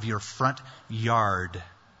out of your front yard.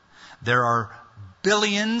 There are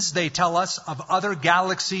billions, they tell us, of other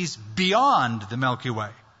galaxies beyond the Milky Way.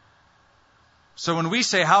 So when we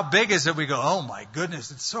say, how big is it? We go, oh my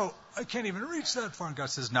goodness, I can't even reach that far. And God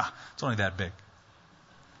says, no, it's only that big.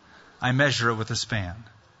 I measure it with a span.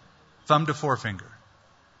 Thumb to forefinger.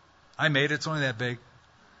 I made it, it's only that big.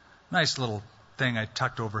 Nice little thing I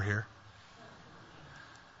tucked over here.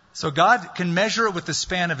 So God can measure it with the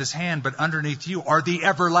span of his hand, but underneath you are the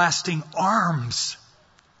everlasting arms.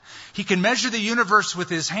 He can measure the universe with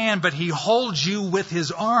his hand, but he holds you with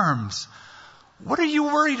his arms. What are you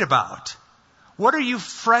worried about? What are you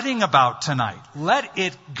fretting about tonight? Let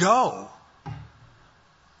it go.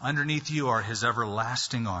 Underneath you are his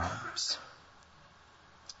everlasting arms.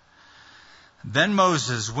 Then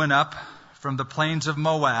Moses went up from the plains of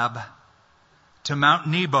Moab to Mount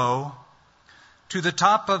Nebo, to the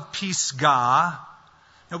top of Pisgah.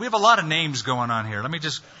 Now we have a lot of names going on here. Let me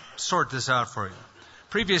just sort this out for you.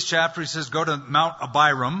 Previous chapter he says go to Mount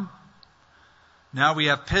Abiram. Now we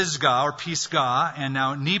have Pisgah, and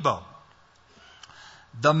now Nebo.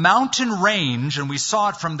 The mountain range, and we saw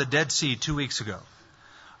it from the Dead Sea 2 weeks ago,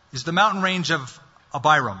 is the mountain range of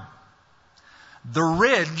Abiram. The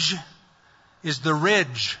ridge is the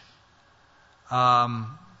ridge of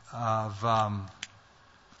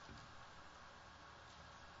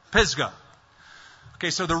Pisgah. Okay,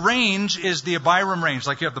 so the range is the Abiram range,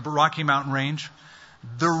 like you have the Rocky Mountain range.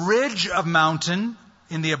 The ridge of mountain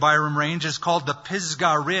in the Abiram range is called the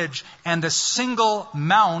Pisgah Ridge, and the single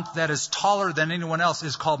mount that is taller than anyone else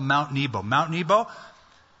is called Mount Nebo. Mount Nebo,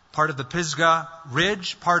 part of the Pisgah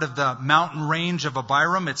Ridge, part of the mountain range of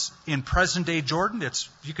Abiram. It's in present-day Jordan.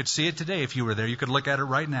 You could see it today if you were there. You could look at it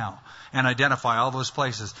right now and identify all those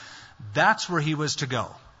places. That's where he was to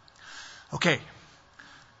go. Okay.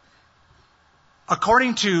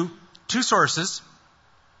 According to two sources,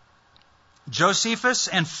 Josephus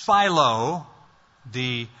and Philo,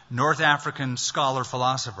 the North African scholar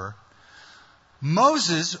philosopher,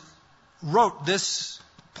 Moses wrote this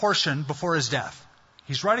portion before his death.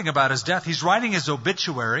 He's writing about his death. He's writing his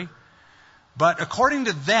obituary. But according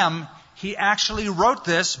to them, he actually wrote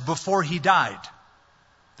this before he died.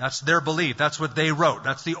 That's their belief. That's what they wrote.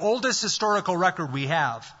 That's the oldest historical record we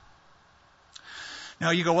have. Now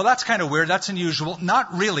you go, well, that's kind of weird. That's unusual.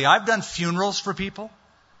 Not really. I've done funerals for people.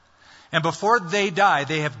 And before they die,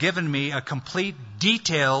 they have given me a complete,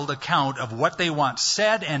 detailed account of what they want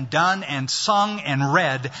said and done and sung and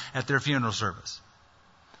read at their funeral service.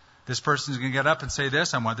 This person's going to get up and say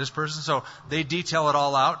this. I want this person. So they detail it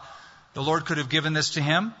all out. The Lord could have given this to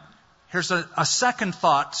him. Here's a second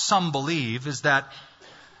thought some believe is that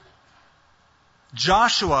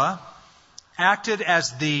Joshua acted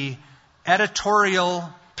as the editorial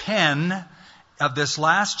pen of this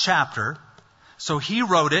last chapter. So he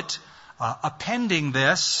wrote it, appending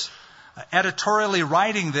this, editorially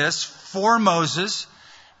writing this for Moses.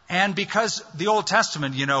 And because the Old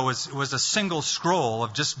Testament, was a single scroll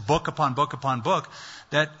of just book upon book upon book,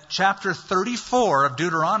 that chapter 34 of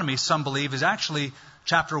Deuteronomy, some believe, is actually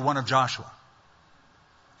chapter 1 of Joshua.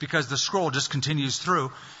 Because the scroll just continues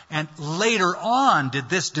through. And later on did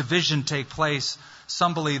this division take place.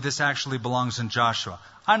 Some believe this actually belongs in Joshua.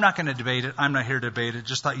 I'm not going to debate it. I'm not here to debate it.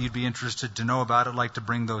 Just thought you'd be interested to know about it. I'd like to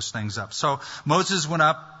bring those things up. So Moses went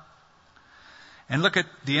up. And look at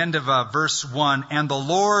the end of verse 1. And the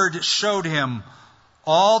Lord showed him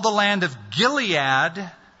all the land of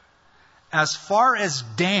Gilead as far as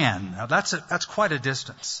Dan. Now that's quite a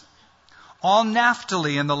distance. All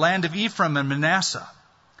Naphtali and the land of Ephraim and Manasseh.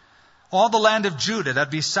 All the land of Judah,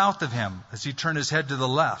 that'd be south of him as he turned his head to the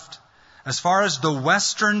left. As far as the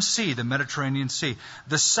western sea, the Mediterranean Sea.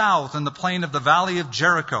 The south and the plain of the valley of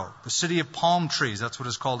Jericho. The city of palm trees, that's what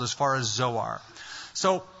it's called, as far as Zoar.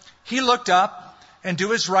 So he looked up. And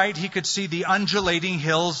to his right, he could see the undulating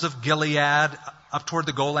hills of Gilead up toward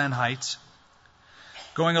the Golan Heights.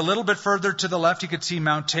 Going a little bit further to the left, he could see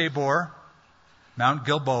Mount Tabor, Mount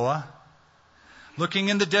Gilboa. Looking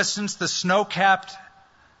in the distance, the snow-capped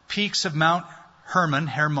peaks of Mount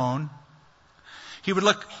Hermon. He would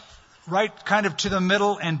look right kind of to the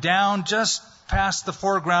middle and down just past the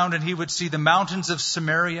foreground, and he would see the mountains of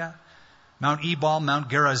Samaria, Mount Ebal, Mount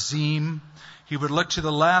Gerizim. He would look to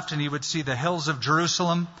the left, and he would see the hills of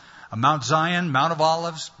Jerusalem, Mount Zion, Mount of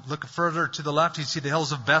Olives. Look further to the left, he'd see the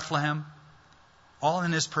hills of Bethlehem, all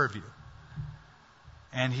in his purview.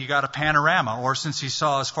 And he got a panorama, or since he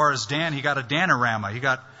saw as far as Dan, he got a Danorama.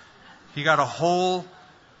 He got a whole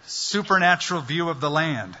supernatural view of the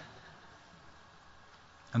land.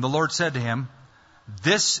 And the Lord said to him,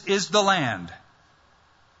 "This is the land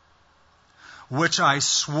which I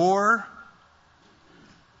swore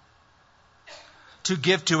to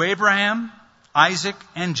give to Abraham, Isaac,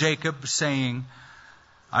 and Jacob, saying,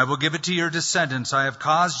 I will give it to your descendants. I have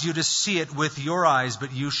caused you to see it with your eyes,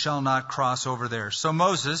 but you shall not cross over there." So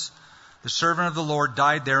Moses, the servant of the Lord,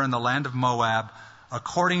 died there in the land of Moab,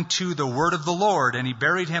 according to the word of the Lord, and he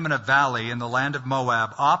buried him in a valley in the land of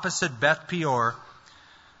Moab, opposite Beth Peor.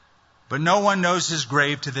 But no one knows his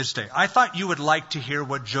grave to this day. I thought you would like to hear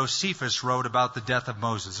what Josephus wrote about the death of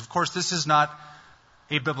Moses. Of course, this is not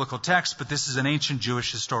a biblical text, but this is an ancient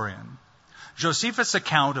Jewish historian. Josephus'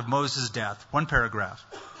 account of Moses' death, one paragraph.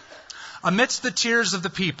 Amidst the tears of the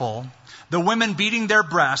people, the women beating their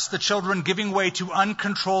breasts, the children giving way to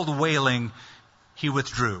uncontrolled wailing, he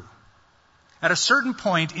withdrew. At a certain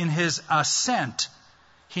point in his ascent,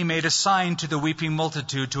 he made a sign to the weeping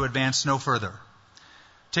multitude to advance no further,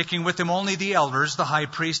 taking with him only the elders, the high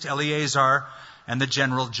priest Eleazar, and the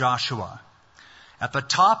general Joshua. At the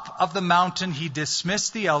top of the mountain, he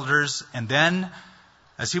dismissed the elders, and then,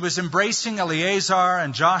 as he was embracing Eleazar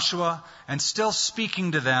and Joshua and still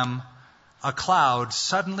speaking to them, a cloud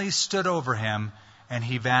suddenly stood over him, and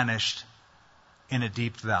he vanished in a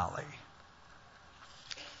deep valley.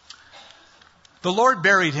 The Lord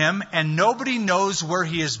buried him, and nobody knows where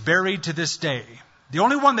he is buried to this day. The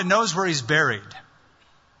only one that knows where he's buried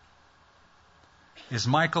is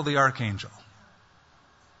Michael the archangel.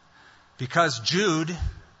 Because Jude,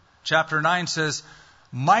 chapter 9 says,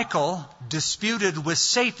 Michael disputed with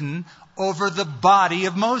Satan over the body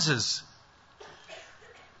of Moses.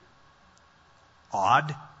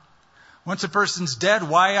 Odd. Once a person's dead,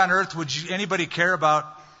 why on earth would anybody care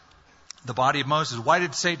about the body of Moses? Why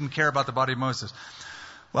did Satan care about the body of Moses?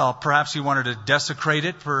 Well, perhaps he wanted to desecrate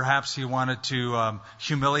it. Perhaps he wanted to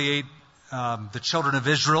humiliate the children of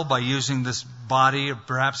Israel by using this body. Or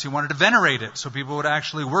perhaps he wanted to venerate it so people would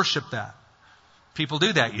actually worship that. People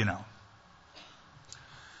do that, you know.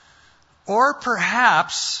 Or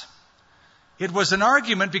perhaps it was an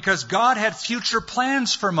argument because God had future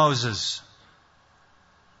plans for Moses.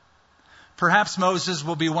 Perhaps Moses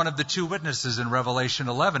will be one of the two witnesses in Revelation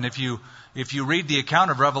 11. If you read the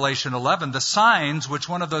account of Revelation 11, the signs which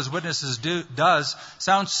one of those witnesses does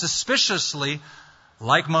sound suspiciously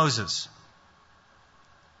like Moses.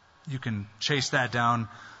 You can chase that down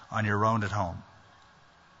on your own at home.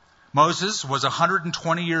 Moses was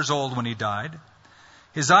 120 years old when he died.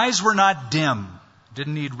 His eyes were not dim,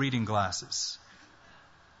 didn't need reading glasses.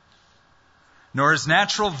 Nor his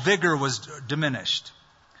natural vigor was diminished.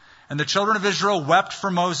 And the children of Israel wept for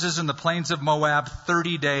Moses in the plains of Moab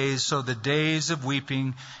 30 days, so the days of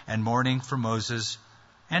weeping and mourning for Moses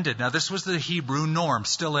ended. Now this was the Hebrew norm,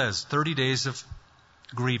 still is, 30 days of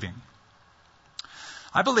grieving.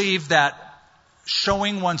 I believe that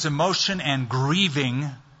showing one's emotion and grieving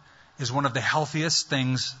is one of the healthiest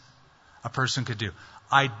things a person could do.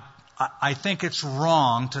 I think it's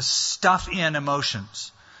wrong to stuff in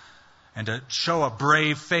emotions and to show a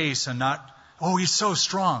brave face and not, oh, he's so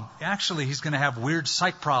strong. Actually, he's going to have weird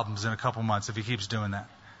psych problems in a couple months if he keeps doing that.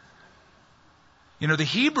 You know, the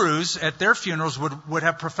Hebrews at their funerals would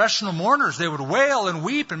have professional mourners. They would wail and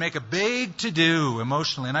weep and make a big to-do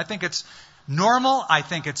emotionally. And I think it's normal. I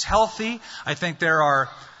think it's healthy. I think there are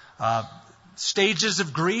stages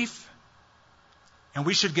of grief, and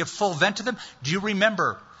we should give full vent to them. Do you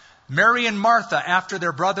remember Mary and Martha, after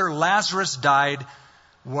their brother Lazarus died,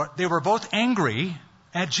 they were both angry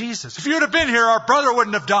at Jesus. If you'd have been here, our brother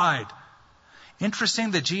wouldn't have died.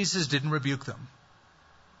 Interesting that Jesus didn't rebuke them.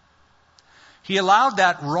 He allowed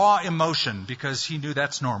that raw emotion because he knew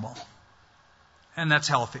that's normal. And that's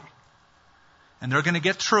healthy. And they're going to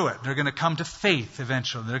get through it. They're going to come to faith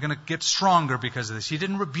eventually. They're going to get stronger because of this. He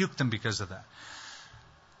didn't rebuke them because of that.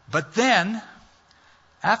 But then,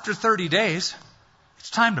 after 30 days, it's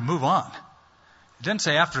time to move on. It didn't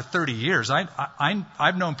say after 30 years.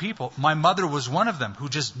 I've known people, my mother was one of them, who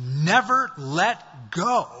just never let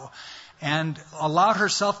go and allowed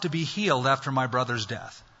herself to be healed after my brother's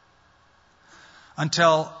death.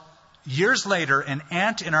 Until years later, an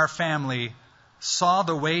aunt in our family saw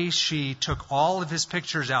the way she took all of his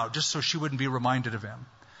pictures out just so she wouldn't be reminded of him,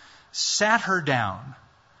 sat her down,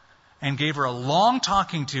 and gave her a long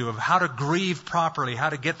talking to of how to grieve properly, how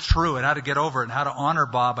to get through it, how to get over it, and how to honor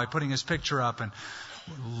Bob by putting his picture up and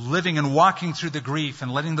living and walking through the grief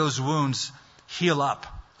and letting those wounds heal up.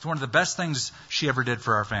 It's one of the best things she ever did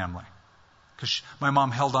for our family. Because my mom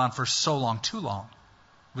held on for so long, too long.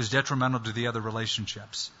 It was detrimental to the other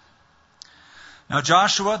relationships. Now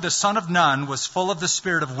Joshua, the son of Nun, was full of the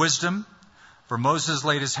spirit of wisdom, for Moses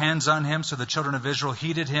laid his hands on him, so the children of Israel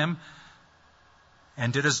heeded him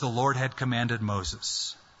and did as the Lord had commanded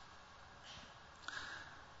Moses.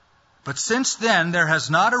 But since then there has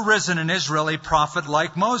not arisen in Israel a prophet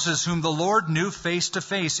like Moses, whom the Lord knew face to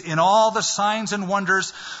face, in all the signs and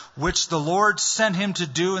wonders which the Lord sent him to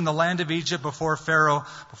do in the land of Egypt before Pharaoh,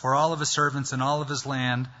 before all of his servants and all of his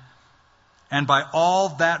land, and by all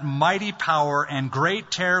that mighty power and great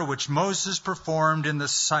terror which Moses performed in the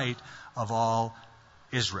sight of all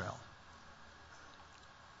Israel.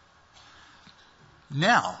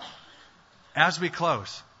 Now, as we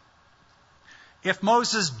close, if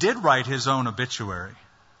Moses did write his own obituary,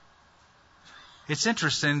 it's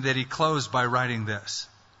interesting that he closed by writing this.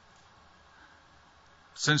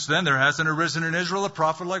 Since then, there hasn't arisen in Israel a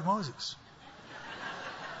prophet like Moses.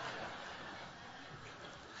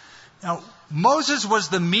 Now, Moses was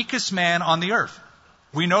the meekest man on the earth.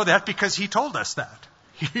 We know that because he told us that.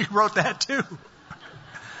 He wrote that too.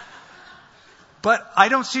 But I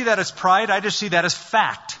don't see that as pride. I just see that as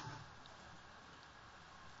fact.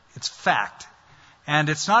 It's fact. And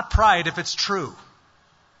it's not pride if it's true.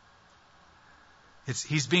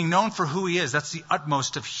 He's being known for who he is. That's the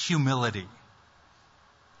utmost of humility.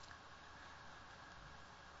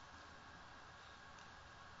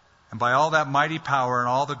 And by all that mighty power and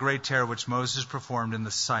all the great terror which Moses performed in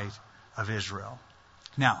the sight of Israel.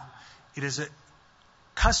 Now, it is a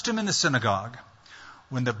custom in the synagogue,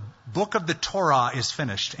 when the book of the Torah is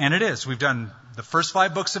finished, and it is, we've done the first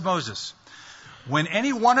 5 books of Moses. When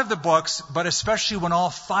any one of the books, but especially when all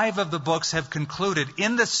 5 of the books have concluded,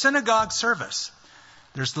 in the synagogue service,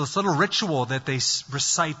 there's this little ritual that they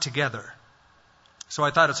recite together. So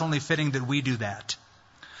I thought it's only fitting that we do that.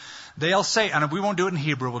 They'll say, and we won't do it in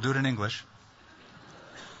Hebrew, we'll do it in English.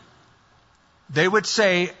 They would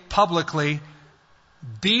say publicly,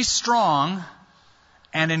 be strong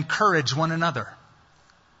and encourage one another.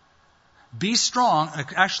 Be strong,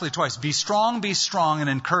 actually twice, be strong, and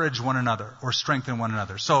encourage one another, or strengthen one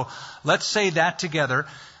another. So let's say that together.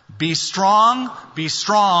 Be strong,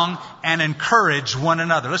 and encourage one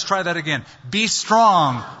another. Let's try that again. Be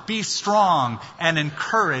strong, and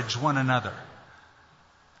encourage one another.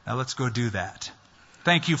 Now let's go do that.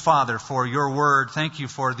 Thank you, Father, for your word. Thank you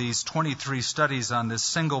for these 23 studies on this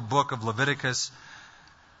single book of Leviticus.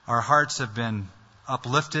 Our hearts have been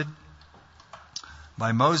uplifted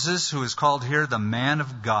by Moses, who is called here the man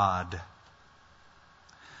of God.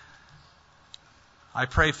 I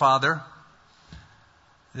pray, Father,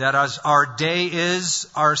 that as our day is,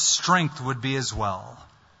 our strength would be as well.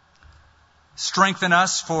 Strengthen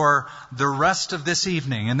us for the rest of this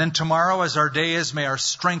evening. And then tomorrow, as our day is, may our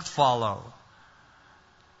strength follow.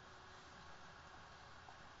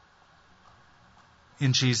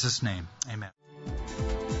 In Jesus' name, amen.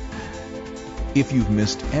 If you've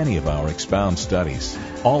missed any of our Expound studies,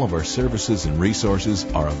 all of our services and resources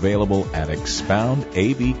are available at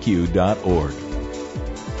expoundabq.org.